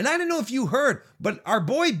Wyatt. And I don't know if you heard, but our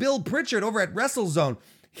boy Bill Pritchard over at WrestleZone,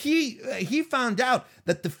 he found out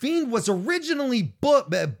that The Fiend was originally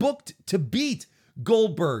booked to beat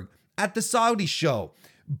Goldberg at the Saudi show.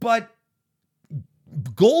 But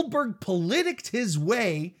Goldberg politicked his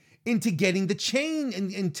way into getting the chain and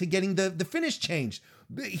into getting the finish changed.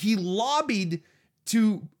 He lobbied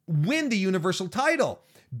to win the Universal title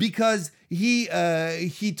because he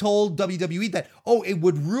told WWE that, it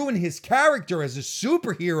would ruin his character as a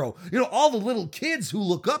superhero. All the little kids who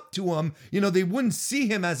look up to him, they wouldn't see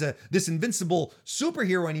him as this invincible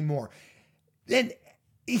superhero anymore. And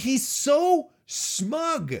he's so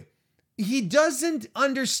smug He doesn't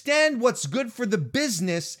understand what's good for the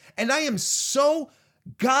business, and I am so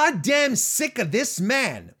goddamn sick of this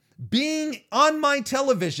man being on my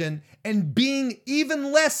television and being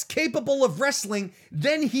even less capable of wrestling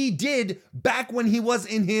than he did back when he was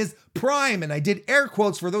in his prime. And I did air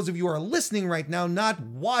quotes for those of you who are listening right now, not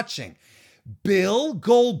watching. Bill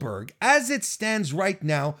Goldberg, as it stands right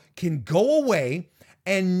now, can go away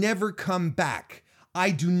and never come back.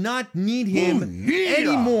 I do not need him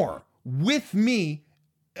anymore with me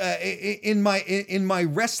in my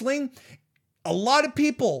wrestling. A lot of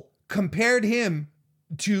people compared him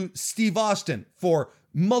to Steve Austin for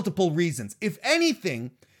multiple reasons. If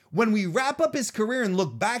anything, when we wrap up his career and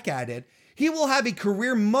look back at it, he will have a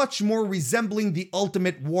career much more resembling the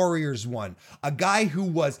Ultimate Warrior's one. A guy who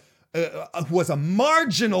was a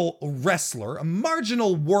marginal wrestler, a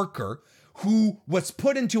marginal worker, who was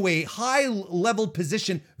put into a high-level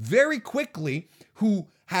position very quickly, who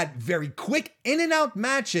had very quick in-and-out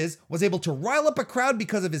matches, was able to rile up a crowd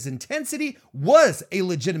because of his intensity, was a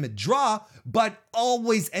legitimate draw, but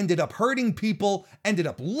always ended up hurting people, ended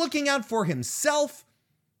up looking out for himself,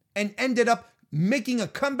 and ended up making a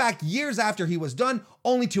comeback years after he was done,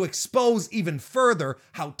 only to expose even further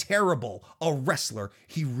how terrible a wrestler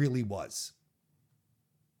he really was.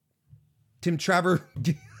 Tim Traver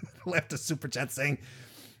left a super chat saying,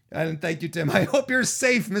 and thank you, Tim. I hope you're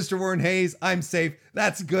safe, Mr. Warren Hayes. I'm safe.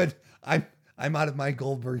 That's good. I'm out of my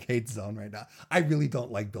Goldberg hate zone right now. I really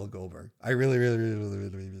don't like Bill Goldberg. I really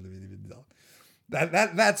don't.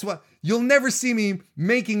 That's what you'll never see me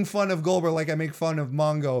making fun of Goldberg like I make fun of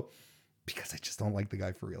Mongo, because I just don't like the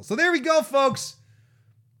guy for real. So there we go, folks.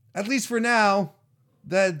 At least for now,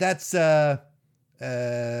 that's at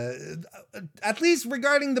least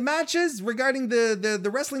regarding the matches, regarding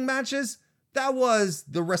the wrestling matches. That was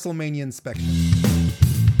the WrestleMania inspection.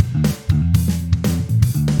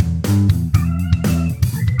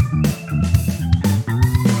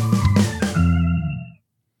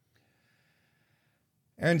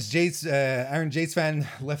 Aaron Jace fan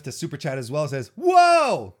left a super chat as well. Says,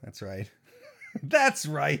 "Whoa, that's right, that's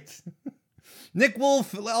right." Nick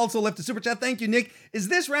Wolf also left a super chat. Thank you, Nick. Is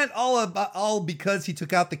this rant all because he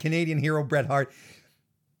took out the Canadian hero Bret Hart?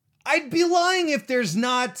 I'd be lying if there's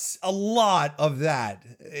not a lot of that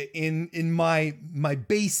in my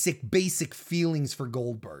basic feelings for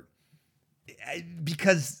Goldberg.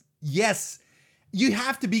 Because yes, you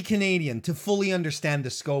have to be Canadian to fully understand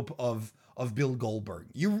the scope of Bill Goldberg.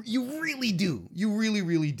 You really do. You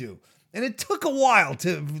really do. And it took a while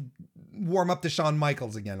to warm up to Shawn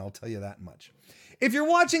Michaels again, I'll tell you that much. If you're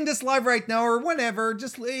watching this live right now or whenever,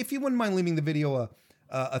 just if you wouldn't mind leaving the video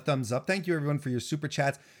a thumbs up. Thank you everyone for your super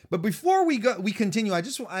chats. But before we continue,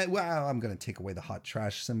 I'm going to take away the hot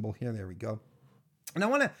trash symbol here. There we go. And I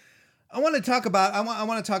want to talk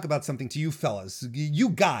about something to you fellas, you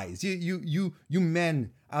guys, you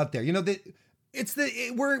men out there. You know that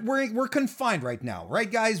we're confined right now,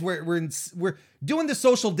 right, guys? We're doing the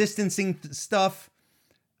social distancing stuff,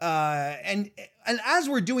 and as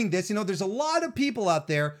we're doing this, you know, there's a lot of people out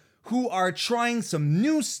there who are trying some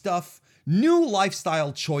new stuff, new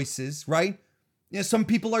lifestyle choices, right? You know, some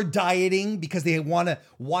people are dieting because they want to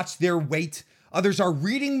watch their weight. Others are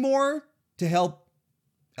reading more to help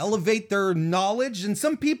elevate their knowledge, and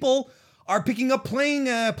some people are picking up playing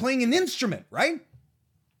an instrument, right?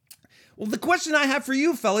 Well, the question I have for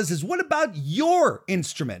you fellas is, what about your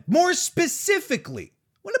instrument? More specifically,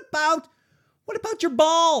 what about your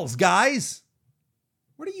balls, guys?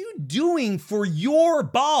 What are you doing for your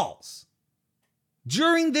balls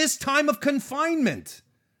during this time of confinement?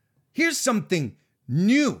 Here's something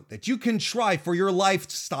new that you can try for your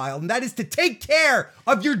lifestyle, and that is to take care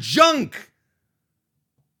of your junk.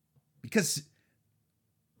 Because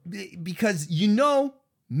you know,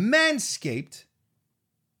 Manscaped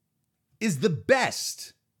is the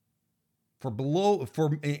best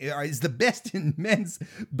is the best in men's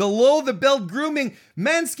below the belt grooming.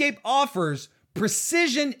 Manscaped offers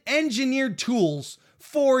precision engineered tools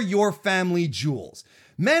for your family jewels.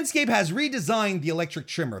 Manscaped has redesigned the electric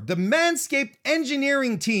trimmer. The Manscaped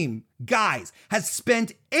engineering team, guys, has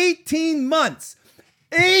spent 18 months.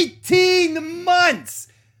 18 months!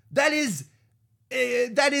 That is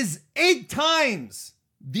 8 times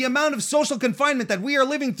the amount of social confinement that we are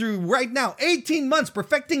living through right now. 18 months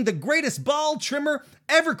perfecting the greatest ball trimmer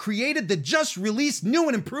ever created, the just released new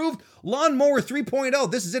and improved Lawnmower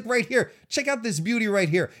 3.0. This is it right here. Check out this beauty right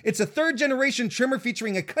here. It's a 3rd generation trimmer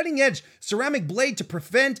featuring a cutting edge ceramic blade to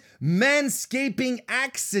prevent manscaping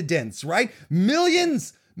accidents, right?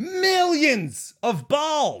 Millions of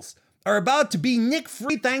balls are about to be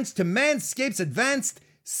nick-free thanks to Manscaped's advanced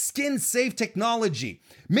skin safe technology.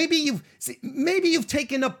 Maybe you've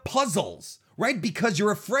taken up puzzles, right? Because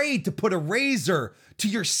you're afraid to put a razor to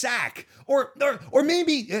your sack. Or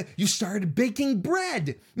maybe you started baking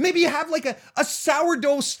bread. Maybe you have like a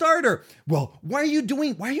sourdough starter. Well, why are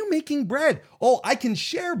you making bread? Oh, I can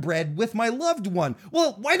share bread with my loved one.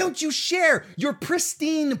 Well, why don't you share your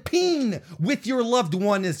pristine peen with your loved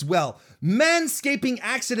one as well? Manscaping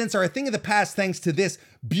accidents are a thing of the past thanks to this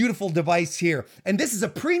beautiful device here. And this is a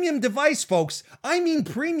premium device, folks. I mean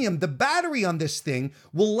premium. The battery on this thing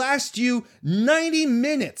will last you 90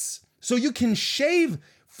 minutes. So you can shave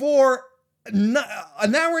for an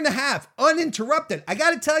hour and a half uninterrupted. I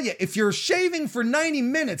gotta tell you, if you're shaving for 90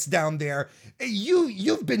 minutes down there,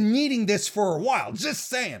 you've been needing this for a while, just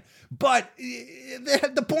saying. But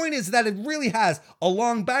the point is that it really has a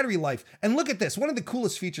long battery life. And look at this, one of the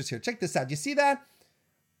coolest features here. Check this out. You see that?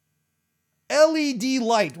 LED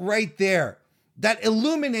light right there that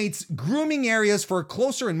illuminates grooming areas for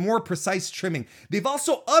closer and more precise trimming. They've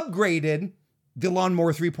also upgraded the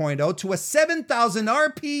Lawnmower 3.0 to a 7,000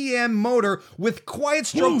 RPM motor with quiet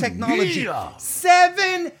stroke technology. Yeah.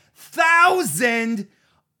 7,000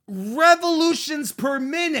 revolutions per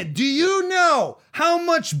minute. Do you know how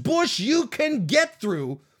much bush you can get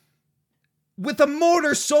through with a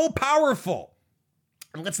motor so powerful?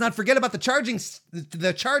 And let's not forget about the charging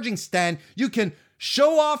stand. You can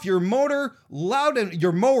show off your mower, loud and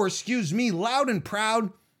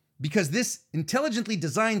proud, because this intelligently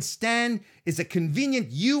designed stand is a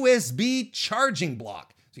convenient USB charging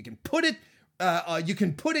block. So you can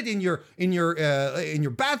put it in your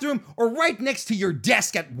bathroom or right next to your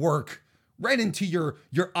desk at work, right into your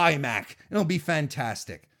iMac. It'll be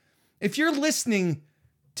fantastic. If you're listening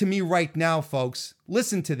to me right now, folks,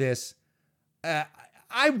 listen to this.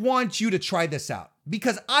 I want you to try this out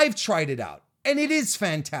because I've tried it out and it is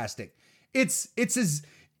fantastic.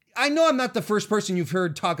 I know I'm not the first person you've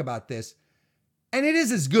heard talk about this, and it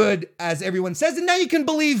is as good as everyone says. And now you can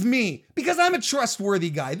believe me because I'm a trustworthy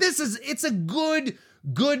guy. It's a good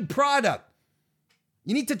product.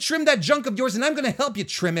 You need to trim that junk of yours, and I'm going to help you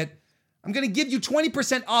trim it. I'm going to give you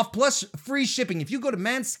 20% off plus free shipping. If you go to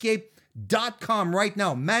manscaped.com right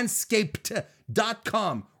now,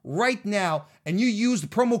 manscaped.com right now, and you use the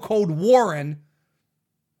promo code Warren,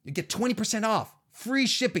 you get 20% off, free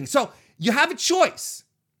shipping. So you have a choice.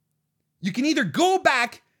 You can either go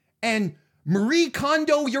back and Marie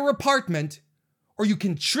Kondo your apartment, or you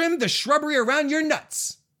can trim the shrubbery around your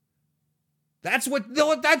nuts. That's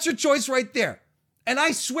your choice right there. And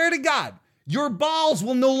I swear to God, your balls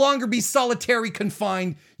will no longer be solitary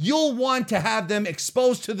confined. You'll want to have them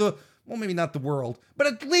exposed to maybe not the world, but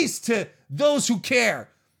at least to those who care,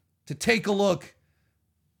 to take a look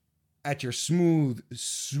at your smooth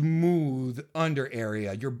under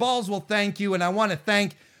area. Your balls will thank you, and I want to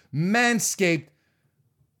thank Manscaped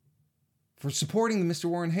for supporting the Mr.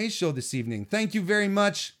 Warren Hayes Show this evening. Thank you very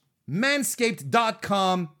much.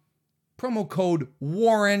 Manscaped.com, promo code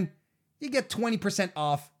Warren. You get 20%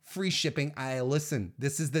 off, free shipping. Listen,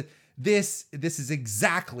 this is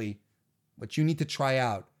exactly what you need to try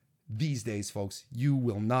out these days, folks. You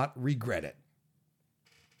will not regret it.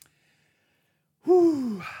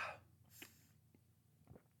 Whew.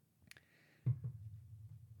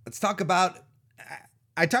 Let's talk about,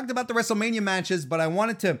 I talked about the WrestleMania matches, but I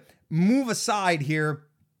wanted to move aside here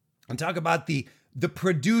and talk about the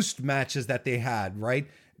produced matches that they had, right?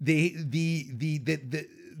 The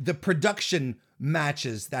production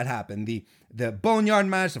matches that happened. The Boneyard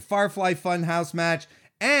match, the Firefly Funhouse match,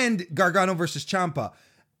 and Gargano versus Ciampa.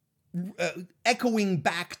 Echoing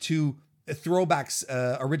back to Throwback's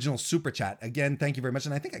original super chat. Again, thank you very much.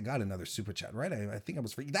 And I think I got another super chat, right? I think I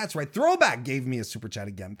was free. That's right. Throwback gave me a super chat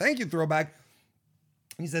again. Thank you, Throwback.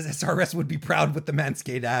 He says SRS would be proud with the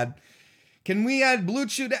Manscaped ad. Can we add Blue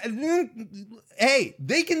Chew? Hey,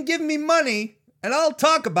 they can give me money and I'll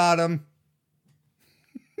talk about them.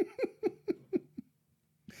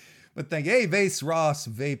 But thank you. Hey,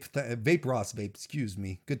 Vape Ross, excuse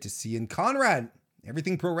me. Good to see you. And Conrad,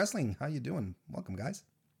 Everything Pro Wrestling. How you doing? Welcome, guys.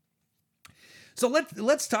 So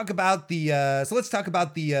let's talk about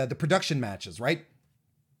the production matches, right?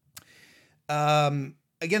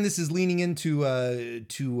 Again, this is leaning into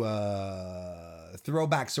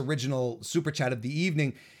Throwback's original super chat of the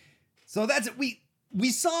evening. So that's it. We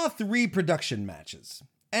saw 3 production matches,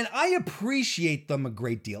 and I appreciate them a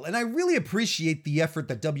great deal, and I really appreciate the effort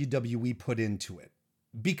that WWE put into it,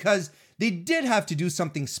 because they did have to do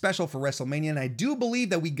something special for WrestleMania, and I do believe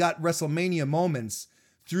that we got WrestleMania moments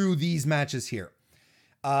through these matches here.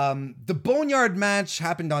 The Boneyard match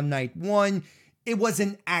happened on night 1. It was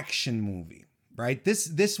an action movie, right?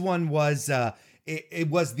 This one was It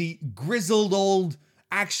was the grizzled old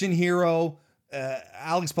action hero.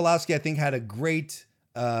 Alex Pulowski, I think, had a great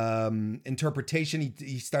interpretation.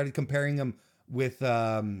 He started comparing him with,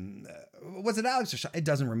 was it Alex or Sean? It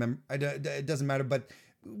doesn't remember. It doesn't matter. But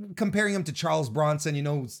comparing him to Charles Bronson,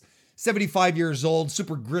 who's 75 years old,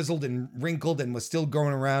 super grizzled and wrinkled, and was still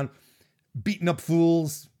going around beating up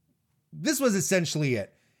fools. This was essentially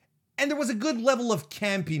it. And there was a good level of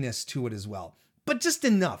campiness to it as well. But just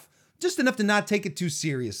enough to not take it too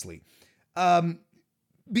seriously.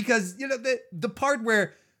 Because, the part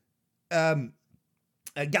where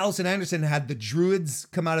Gallows and Anderson had the Druids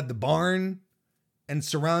come out of the barn and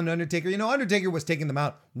surround Undertaker. Undertaker was taking them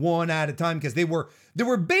out one at a time because they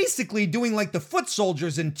were basically doing like the foot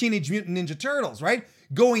soldiers in Teenage Mutant Ninja Turtles, right?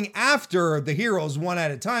 Going after the heroes one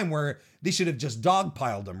at a time, where they should have just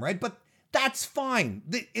dogpiled them, right? But that's fine.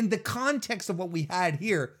 In the context of what we had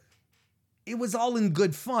here, it was all in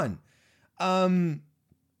good fun. And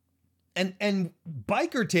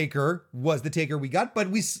Biker Taker was the Taker we got, but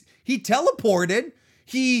he teleported.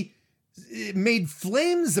 He made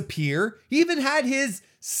flames appear. He even had his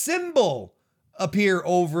symbol appear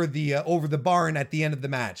over the barn at the end of the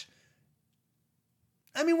match.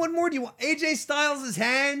 I mean, what more do you want? AJ Styles'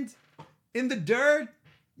 hand in the dirt?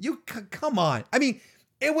 Come on. I mean,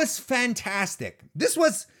 it was fantastic. This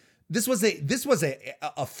was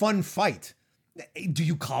a fun fight. Do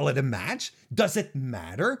you call it a match? Does it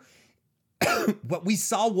matter? What we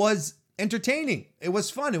saw was entertaining. It was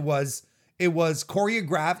fun. It was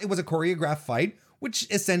choreographed. It was a choreographed fight, which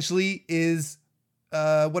essentially is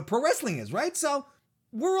what pro wrestling is, right? So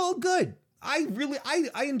we're all good. I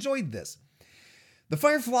enjoyed this. The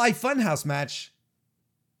Firefly Funhouse match,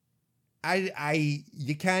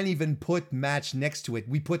 you can't even put match next to it.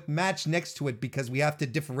 We put match next to it because we have to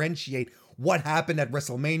differentiate what happened at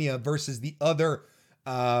WrestleMania versus the other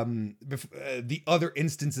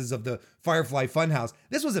instances of the Firefly Funhouse.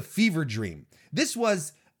 This was a fever dream. This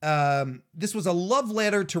was a love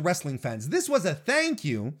letter to wrestling fans. This was a thank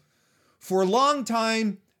you for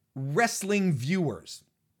longtime wrestling viewers.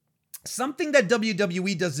 Something that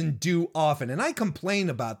WWE doesn't do often, and I complain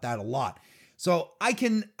about that a lot. So I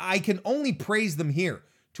can only praise them here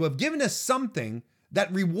to have given us something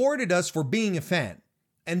that rewarded us for being a fan.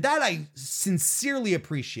 And that I sincerely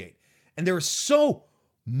appreciate. And there is so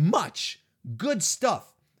much good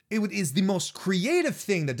stuff. It is the most creative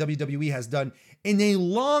thing that WWE has done in a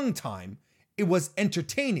long time. It was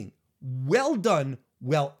entertaining, well done,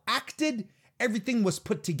 well acted. Everything was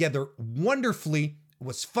put together wonderfully. It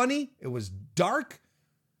was funny. It was dark.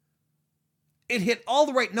 It hit all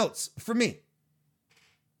the right notes for me.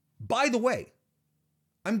 By the way,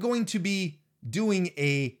 I'm going to be doing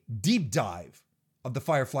a deep dive of the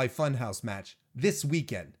Firefly Funhouse match this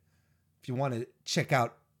weekend. If you want to check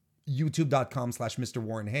out youtube.com/Mr.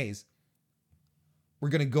 Warren Hayes, we're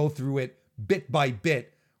going to go through it bit by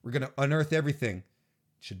bit. We're going to unearth everything. It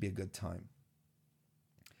should be a good time.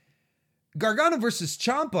 Gargano versus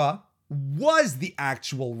Ciampa was the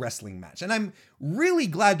actual wrestling match. And I'm really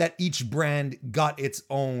glad that each brand got its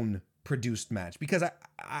own produced match, because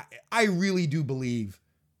I really do believe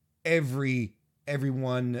each and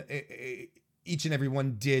everyone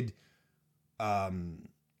did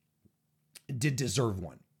deserve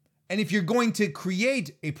one. And if you're going to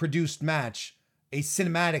create a produced match, a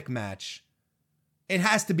cinematic match, it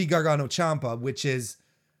has to be Gargano Ciampa, which is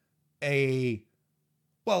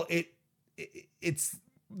it's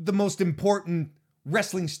the most important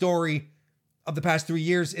wrestling story of the past 3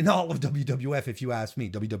 years in all of WWF, if you ask me.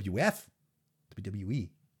 WWE.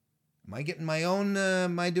 Am I getting my own?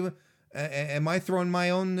 Am I throwing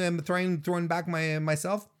my own? Throwing back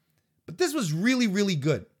myself? But this was really, really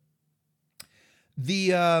good.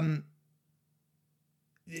 This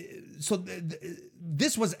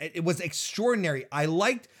was extraordinary. I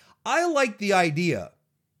liked the idea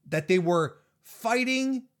that they were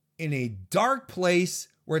fighting in a dark place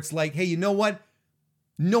where it's like, hey, you know what?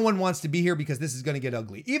 No one wants to be here because this is going to get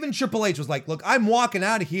ugly. Even Triple H was like, look, I'm walking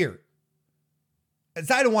out of here,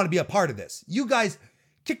 as I don't want to be a part of this. You guys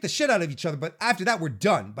kick the shit out of each other, but after that, we're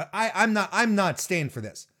done. But I'm not staying for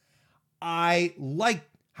this. I liked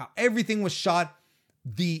how everything was shot,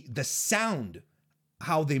 the sound,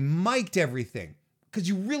 how they mic'd everything, because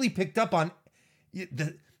you really picked up on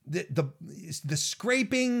the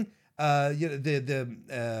scraping,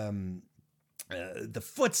 the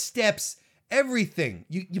footsteps, everything.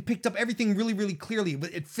 You picked up everything really, really clearly.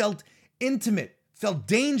 It felt intimate, felt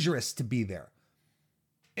dangerous to be there.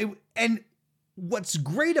 And what's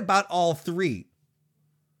great about all three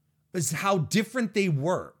is how different they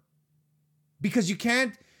were. Because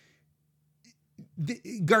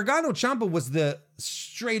Gargano Ciampa was the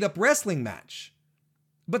straight up wrestling match,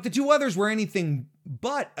 but the two others were anything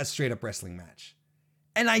but a straight up wrestling match.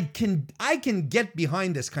 And I can get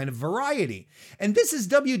behind this kind of variety. And this is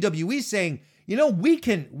WWE saying, you know, we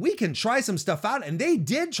can try some stuff out. And they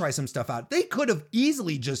did try some stuff out. They could have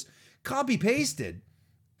easily just copy pasted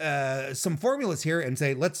some formulas here and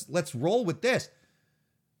say, let's roll with this.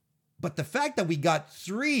 But the fact that we got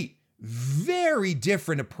three very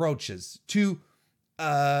different approaches to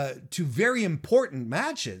very important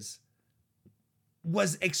matches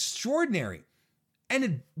was extraordinary. And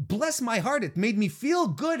it, bless my heart, it made me feel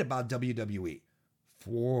good about WWE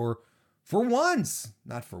for once,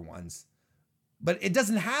 not for once, but it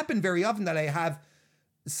doesn't happen very often that I have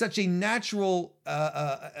such a natural,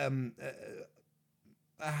 have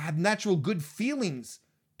natural good feelings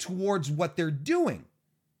towards what they're doing,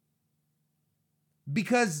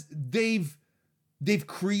 because they've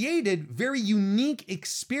created very unique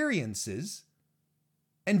experiences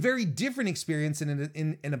and very different experience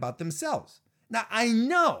in about themselves. Now, I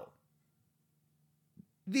know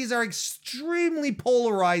these are extremely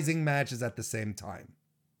polarizing matches at the same time.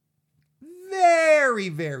 Very,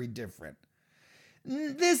 very different.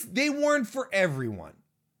 They weren't for everyone.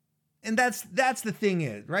 And that's the thing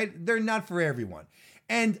is, right? They're not for everyone.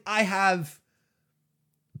 And I have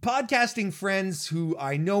podcasting friends who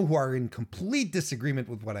I know who are in complete disagreement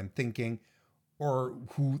with what I'm thinking, or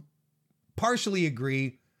who partially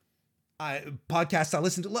agree. Podcasts I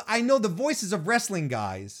listen to, I know the voices of wrestling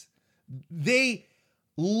guys, they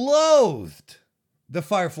loathed the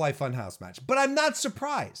Firefly Funhouse match, but I'm not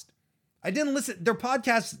surprised. I didn't listen. Their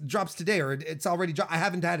podcast drops today, or it's already dropped. I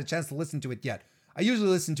haven't had a chance to listen to it yet. I usually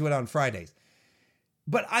listen to it on Fridays,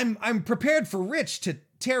 but I'm prepared for Rich to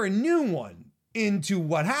tear a new one into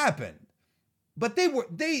what happened. But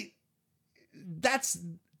that's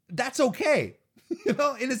okay, you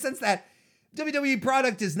know, in a sense that WWE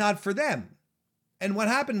product is not for them. And what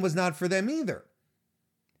happened was not for them either.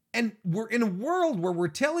 And we're in a world where we're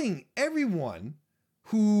telling everyone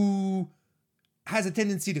who has a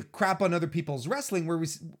tendency to crap on other people's wrestling,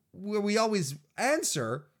 where we always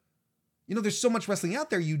answer, you know, there's so much wrestling out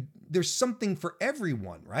there, there's something for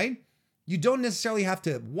everyone, right? You don't necessarily have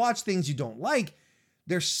to watch things you don't like.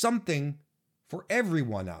 There's something for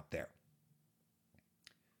everyone out there.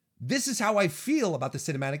 This is how I feel about the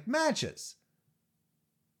cinematic matches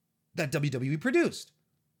that WWE produced.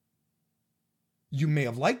 You may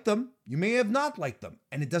have liked them, you may have not liked them,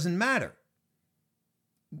 and it doesn't matter.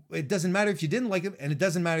 It doesn't matter if you didn't like them, and it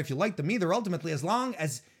doesn't matter if you liked them either. Ultimately, as long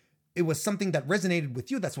as it was something that resonated with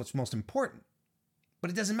you, that's what's most important.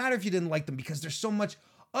 But it doesn't matter if you didn't like them, because there's so much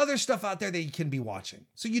other stuff out there that you can be watching.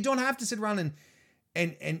 So you don't have to sit around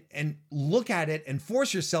and look at it and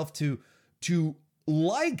force yourself to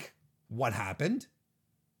like what happened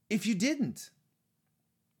if you didn't.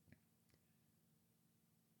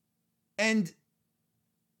 And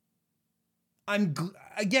I'm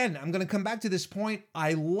going to come back to this point.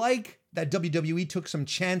 I like that WWE took some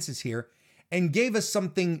chances here and gave us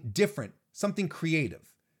something different, something creative.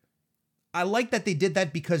 I like that they did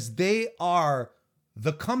that, because they are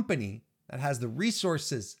the company that has the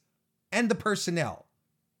resources and the personnel,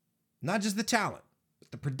 not just the talent,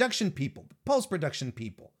 but the production people, the post-production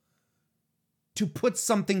people, to put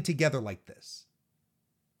something together like this.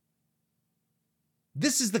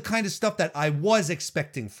 This is the kind of stuff that I was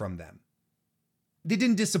expecting from them. They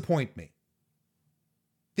didn't disappoint me.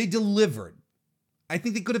 They delivered. I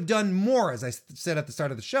think they could have done more, as I said at the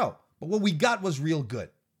start of the show, but what we got was real good.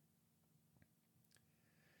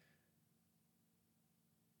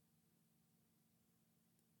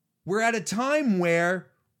 We're at a time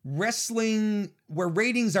where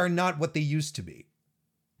ratings are not what they used to be,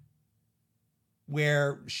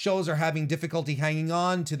 where shows are having difficulty hanging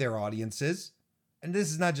on to their audiences. And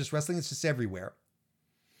this is not just wrestling, it's just everywhere.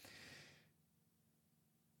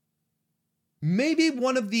 Maybe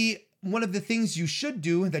one of the things you should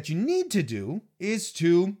do, that you need to do, is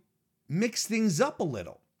to mix things up a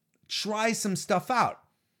little. Try some stuff out.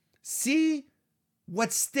 See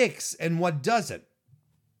what sticks and what doesn't.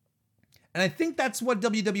 And I think that's what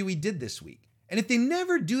WWE did this week. And if they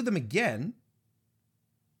never do them again,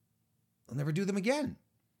 they'll never do them again.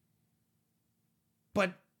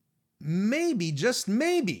 But maybe, just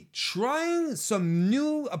maybe, trying some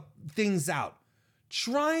new things out,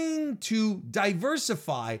 trying to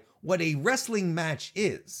diversify what a wrestling match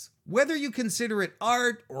is, whether you consider it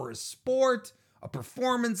art or a sport, a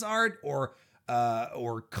performance art, or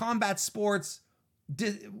combat sports,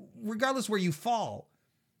 regardless where you fall.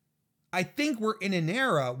 I think we're in an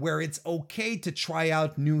era where it's okay to try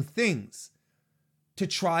out new things, to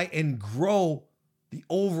try and grow the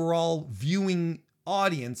overall viewing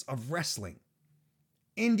audience of wrestling.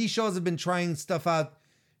 Indie shows have been trying stuff out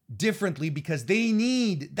differently because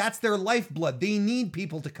that's their lifeblood. They need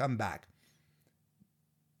people to come back.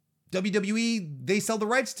 WWE, they sell the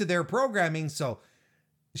rights to their programming, so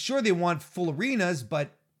sure they want full arenas,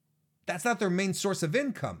 but that's not their main source of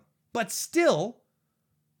income. But still,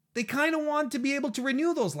 they kind of want to be able to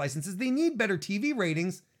renew those licenses. They need better TV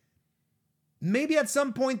ratings. Maybe at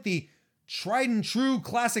some point the tried and true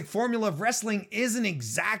classic formula of wrestling isn't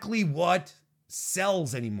exactly what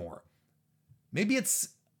sells anymore. Maybe it's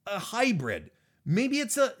a hybrid. Maybe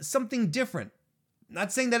it's something different.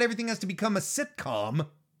 Not saying that everything has to become a sitcom.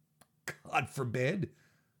 God forbid.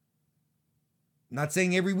 Not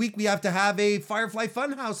saying every week we have to have a Firefly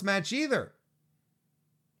Funhouse match either.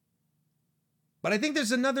 But I think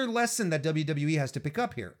there's another lesson that WWE has to pick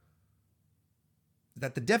up here.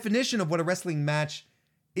 That the definition of what a wrestling match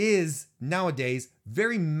is nowadays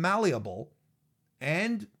very malleable,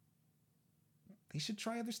 and they should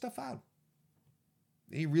try other stuff out.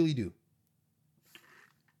 They really do.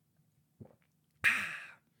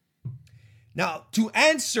 Now, to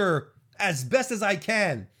answer as best as I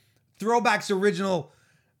can, Throwback's original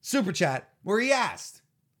super chat, where he asked,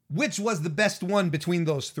 which was the best one between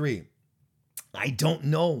those three? I don't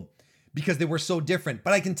know, because they were so different,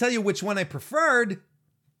 but I can tell you which one I preferred.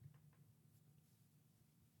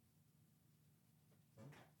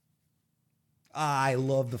 I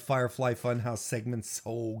love the Firefly Funhouse segment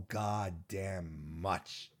so goddamn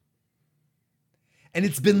much. And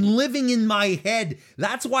it's been living in my head.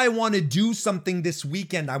 That's why I want to do something this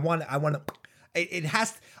weekend.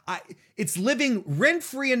 It's living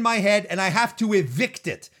rent-free in my head, and I have to evict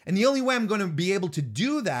it. And the only way I'm going to be able to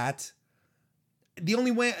do that, the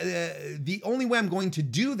only way I'm going to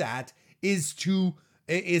do that is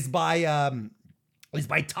by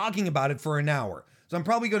talking about it for an hour. So I'm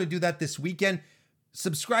probably going to do that this weekend.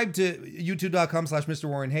 Subscribe to youtube.com/Mr.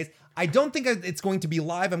 Warren Hayes. I don't think it's going to be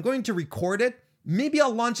live. I'm going to record it. Maybe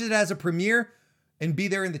I'll launch it as a premiere and be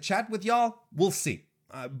there in the chat with y'all. We'll see.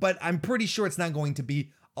 But I'm pretty sure it's not going to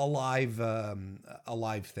be a live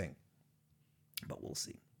thing. But we'll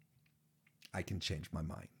see. I can change my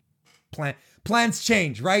mind. Plans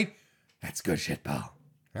change, right? That's good shit, pal.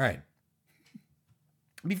 All right.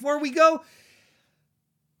 Before we go,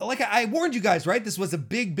 like I warned you guys, right? This was a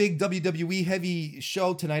big WWE heavy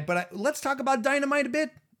show tonight, but let's talk about Dynamite a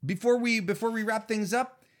bit before we wrap things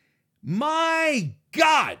up. My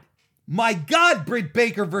God, Britt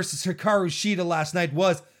Baker versus Hikaru Shida last night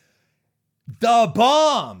was the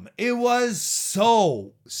bomb. It was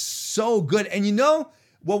so good. And you know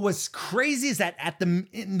what was crazy is that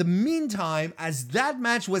in the meantime, as that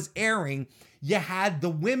match was airing, you had the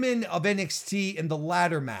women of NXT in the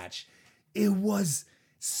ladder match. It was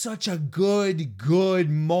such a good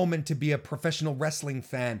moment to be a professional wrestling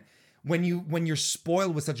fan when you're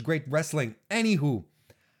spoiled with such great wrestling. Anywho,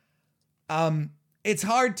 it's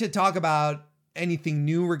hard to talk about anything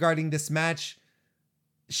new regarding this match.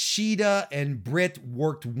 Shida and Britt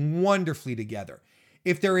worked wonderfully together.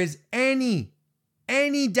 If there is any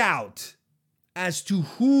doubt as to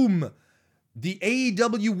whom the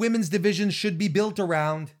AEW women's division should be built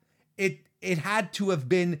around, it had to have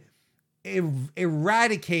been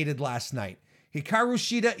eradicated last night. Hikaru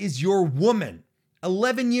Shida is your woman.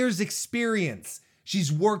 11 years experience.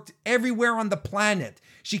 She's worked everywhere on the planet.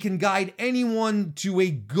 She can guide anyone to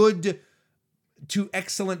a good to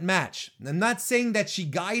excellent match. I'm not saying that she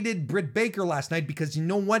guided Britt Baker last night, because you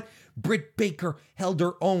know what? Britt Baker held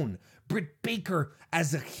her own. Britt Baker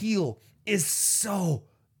as a heel is so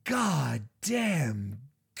goddamn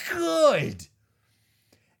good.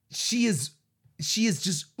 She is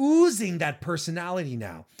just oozing that personality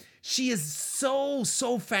now. She is so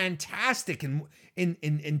fantastic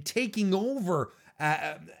in taking over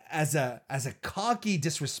as a cocky,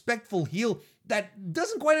 disrespectful heel that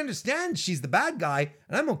doesn't quite understand she's the bad guy,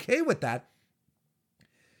 and I'm okay with that.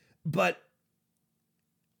 But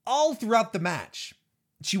all throughout the match,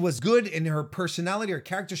 she was good in her personality, her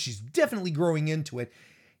character. She's definitely growing into it.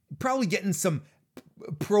 Probably getting some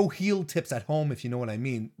pro heel tips at home, if you know what I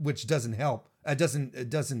mean, which doesn't help. It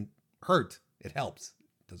doesn't hurt. It helps.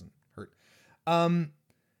 It doesn't hurt. I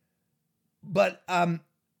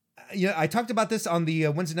talked about this on the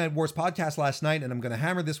Wednesday Night Wars podcast last night, and I'm going to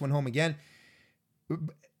hammer this one home again.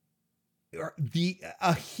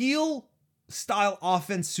 A heel style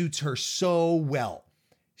offense suits her so well.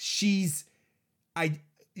 She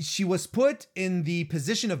was put in the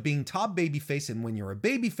position of being top babyface, and when you're a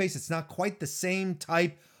babyface, it's not quite the same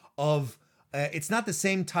type of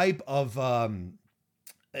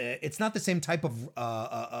it's not the same type of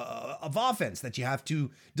offense that you have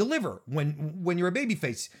to deliver when you're a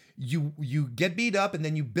babyface. You get beat up and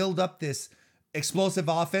then you build up this explosive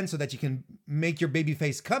offense so that you can make your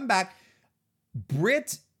babyface comeback.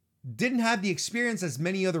 Britt didn't have the experience as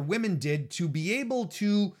many other women did to be able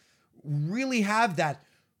to really have that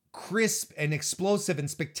crisp and explosive and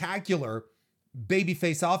spectacular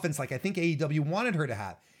babyface offense like I think AEW wanted her to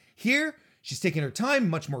have. Here, she's taking her time,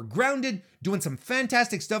 much more grounded, doing some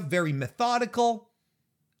fantastic stuff, very methodical.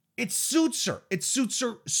 It suits her. It suits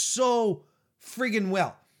her so friggin'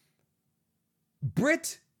 well.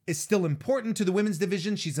 Britt is still important to the women's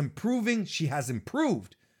division. She's improving. She has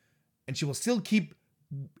improved. And she will still keep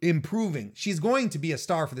improving. She's going to be a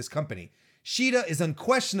star for this company. Shida is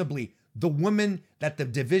unquestionably the woman that the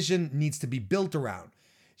division needs to be built around.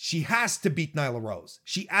 She has to beat Nyla Rose.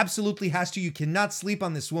 She absolutely has to. You cannot sleep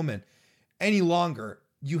on this woman any longer.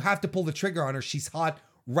 You have to pull the trigger on her. She's hot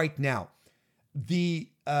right now. This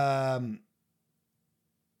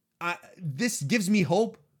gives me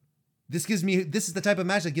hope. This is the type of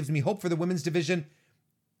match that gives me hope for the women's division.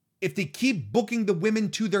 If they keep booking the women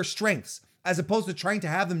to their strengths, as opposed to trying to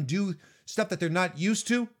have them do stuff that they're not used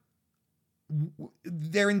to,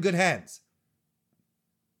 they're in good hands.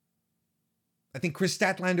 I think Chris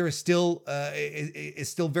Statlander is still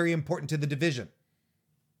very important to the division.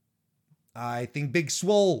 I think Big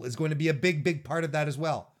Swole is going to be a big part of that as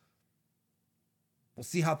well. We'll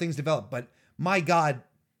see how things develop, but my God,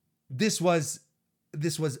 this was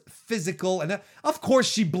physical, and of course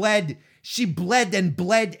she bled. She bled and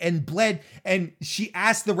bled and bled, and she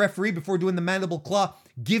asked the referee before doing the mandible claw,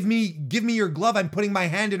 "Give me your glove. I'm putting my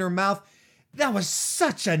hand in her mouth." That was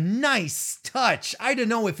such a nice touch. I don't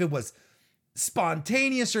know if it was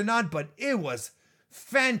spontaneous or not, but it was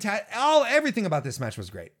fantastic. Everything about this match was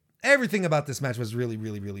great. Everything about this match was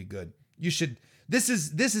really good. You should. This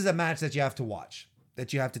is a match that you have to watch.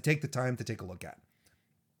 That you have to take the time to take a look at.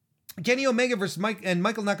 Kenny Omega versus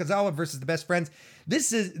Michael Nakazawa versus the Best Friends.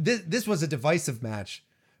 This was a divisive match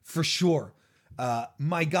for sure.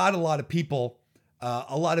 My God, a lot of people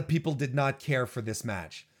did not care for this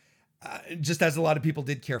match. Just as a lot of people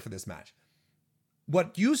did care for this match.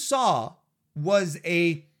 What you saw was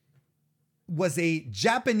a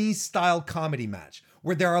Japanese style comedy match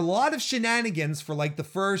where there are a lot of shenanigans for like the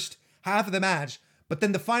first half of the match, but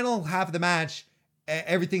then the final half of the match,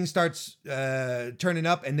 everything starts turning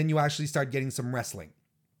up, and then you actually start getting some wrestling.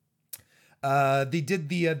 They did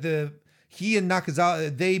he and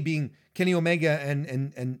Nakazawa, they being Kenny Omega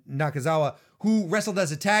and Nakazawa, who wrestled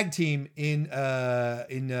as a tag team in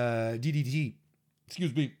DDT.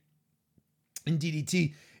 Excuse me, in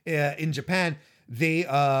DDT in Japan. They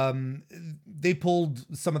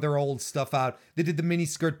pulled some of their old stuff out. They did the mini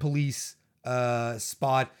skirt police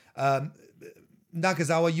spot.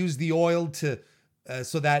 Nakazawa used the oil to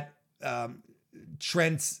so that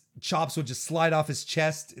Trent's chops would just slide off his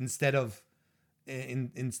chest instead of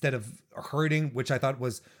hurting, which I thought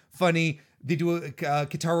was funny. They do a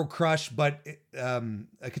Kitaro Crush, but a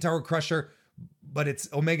Kitaro Crusher, but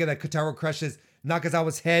it's Omega that Kitaro crushes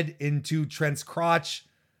Nakazawa's head into Trent's crotch.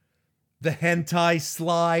 The hentai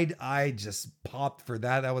slide, I just popped for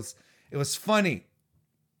that. It was funny.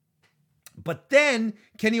 But then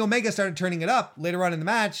Kenny Omega started turning it up later on in the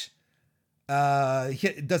match.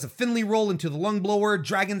 He does a Finley roll into the lung blower,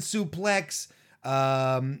 dragon suplex.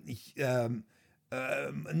 Nakazawa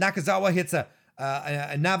hits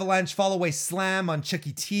an avalanche fallaway slam on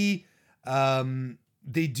Chucky T.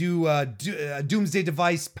 They do a Doomsday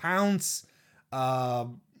Device pounce.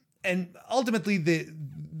 And ultimately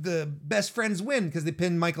the Best Friends win because they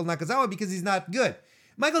pin Michael Nakazawa because he's not good.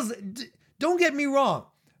 Don't get me wrong.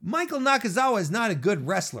 Michael Nakazawa is not a good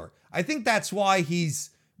wrestler. I think that's why he's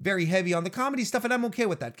very heavy on the comedy stuff, and I'm okay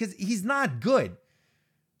with that because he's not good.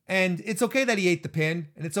 And it's okay that he ate the pin,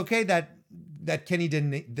 and it's okay that Kenny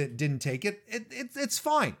didn't take it. It's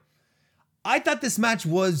fine. I thought this match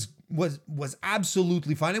was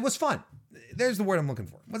absolutely fine. It was fun. There's the word I'm looking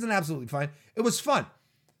for. It wasn't absolutely fine. It was fun.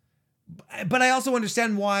 But I also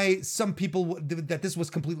understand why some people that this was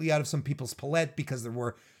completely out of some people's palette because there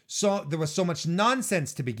was so much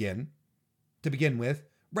nonsense to begin with,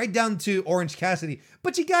 right down to Orange Cassidy.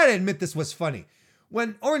 But you gotta admit this was funny.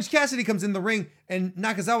 When Orange Cassidy comes in the ring and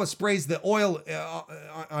Nakazawa sprays the oil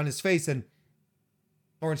on his face, and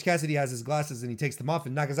Orange Cassidy has his glasses and he takes them off,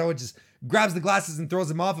 and Nakazawa just grabs the glasses and throws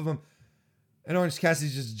them off of him, and Orange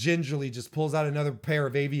Cassidy just gingerly just pulls out another pair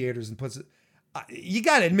of aviators and puts it. You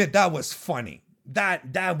gotta admit that was funny.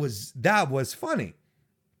 That was funny.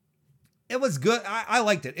 It was good. I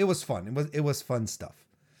liked it. It was fun. It was fun stuff.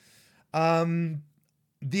 The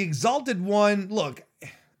Exalted One. Look,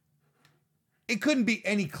 It couldn't be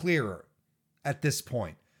any clearer at this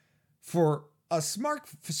point for us smart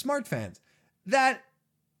fans that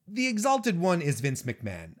the Exalted One is Vince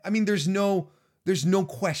McMahon. I mean, there's no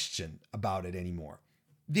question about it anymore.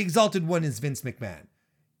 The Exalted One is Vince McMahon.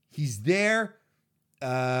 He's there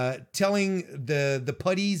telling the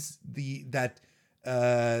putties that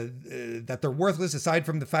they're worthless, aside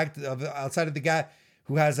from the fact of outside of the guy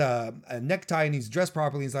who has a necktie and he's dressed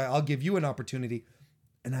properly. He's like, I'll give you an opportunity.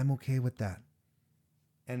 And I'm okay with that.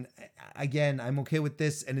 And again, I'm okay with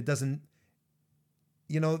this, and it doesn't,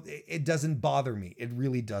 it doesn't bother me. It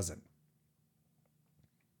really doesn't.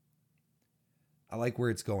 I like where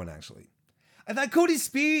it's going, actually. I thought Cody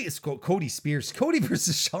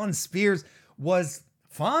versus Shawn Spears was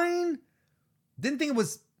fine. Didn't think it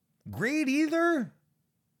was great either.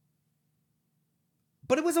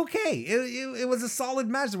 But it was okay. It was a solid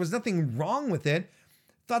match. There was nothing wrong with it.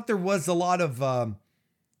 Thought there was a lot of...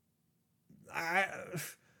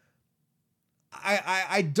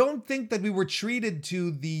 I don't think that we were treated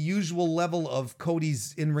to the usual level of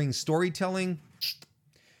Cody's in-ring storytelling.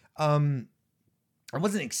 I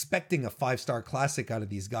wasn't expecting a 5-star classic out of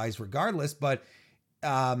these guys regardless, but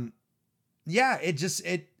it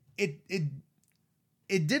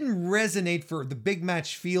didn't resonate for the big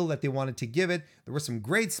match feel that they wanted to give it. There were some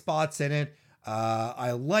great spots in it.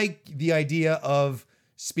 I like the idea of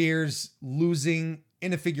Spears losing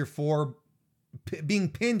in a figure 4, being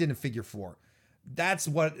pinned in a figure 4. That's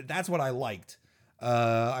what I liked.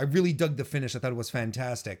 I really dug the finish. I thought it was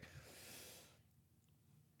fantastic.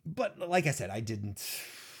 But like I said,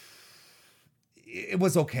 it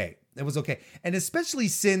was okay. It was okay. And especially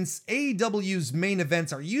since AEW's main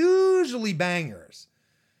events are usually bangers,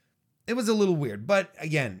 it was a little weird. But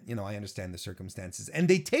again, I understand the circumstances. And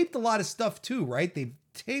they taped a lot of stuff too, right? They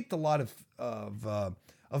taped a lot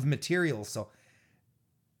of material. So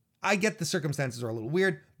I get the circumstances are a little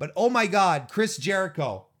weird. But oh my God, Chris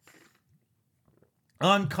Jericho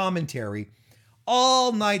on commentary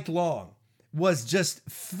all night long was just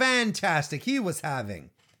fantastic. He was having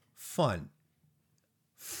fun.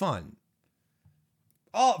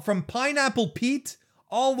 All from Pineapple Pete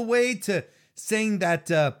all the way to saying that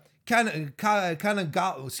Kanawaga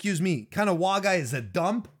is a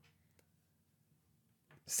dump.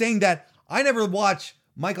 Saying that I never watch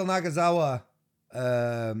Michael Nakazawa.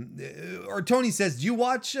 Or Tony says, do you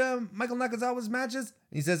watch Michael Nakazawa's matches?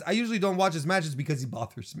 And he says, I usually don't watch his matches because he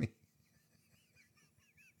bothers me.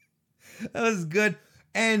 That was good.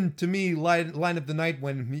 And to me, line of the night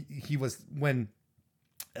when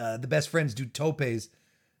the best friends do topes.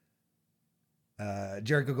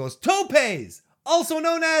 Jericho goes, topes, also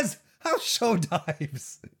known as house show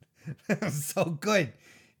dives. That was so good.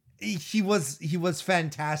 He was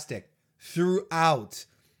fantastic throughout.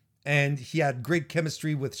 And he had great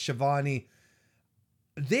chemistry with Shivani.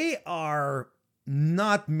 They are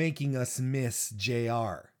not making us miss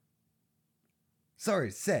JR.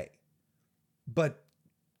 Sorry to say. But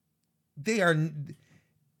they are,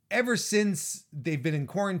 ever since they've been in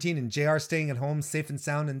quarantine and JR staying at home safe and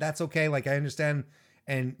sound, and that's okay. Like, I understand,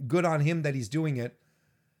 and good on him that he's doing it.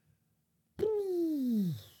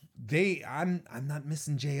 I'm not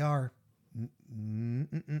missing JR.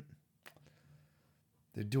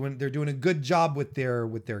 They're doing a good job with their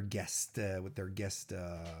guest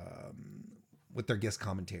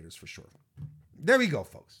commentators for sure. There we go,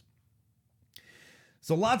 folks.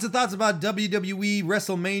 So lots of thoughts about WWE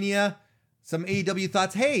WrestleMania, some AEW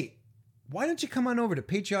thoughts. Hey, why don't you come on over to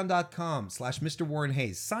patreon.com/Mr. Warren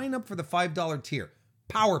Hayes. Sign up for the $5 tier.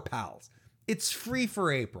 Power Pals. It's free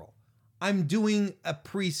for April. I'm doing a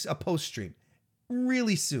post stream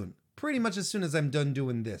really soon. Pretty much as soon as I'm done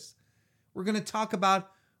doing this. We're going to talk about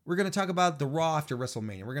the Raw after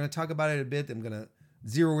WrestleMania. We're going to talk about it a bit. I'm going to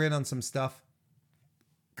zero in on some stuff.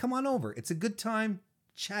 Come on over. It's a good time.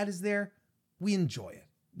 Chat is there. We enjoy it.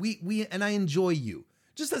 And I enjoy you.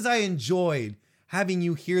 Just as I enjoyed having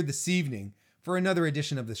you here this evening for another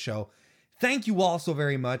edition of the show. Thank you all so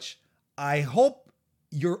very much. I hope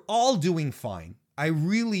you're all doing fine. I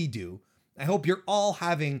really do. I hope you're all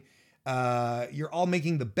making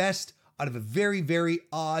the best out of a very, very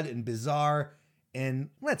odd and bizarre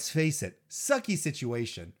and, let's face it, sucky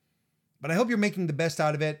situation. But I hope you're making the best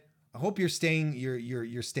out of it. I hope you're staying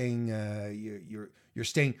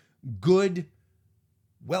good,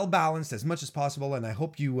 well balanced as much as possible, and I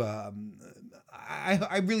hope you I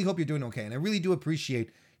really hope you're doing okay, and I really do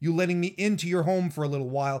appreciate you letting me into your home for a little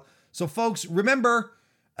while. So folks, remember,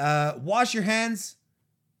 wash your hands,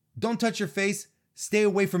 don't touch your face, stay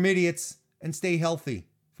away from idiots, and stay healthy.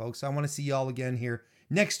 Folks, I want to see y'all again here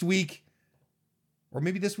next week, or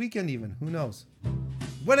maybe this weekend even, who knows.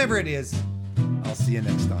 Whatever it is, I'll see you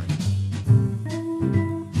next time.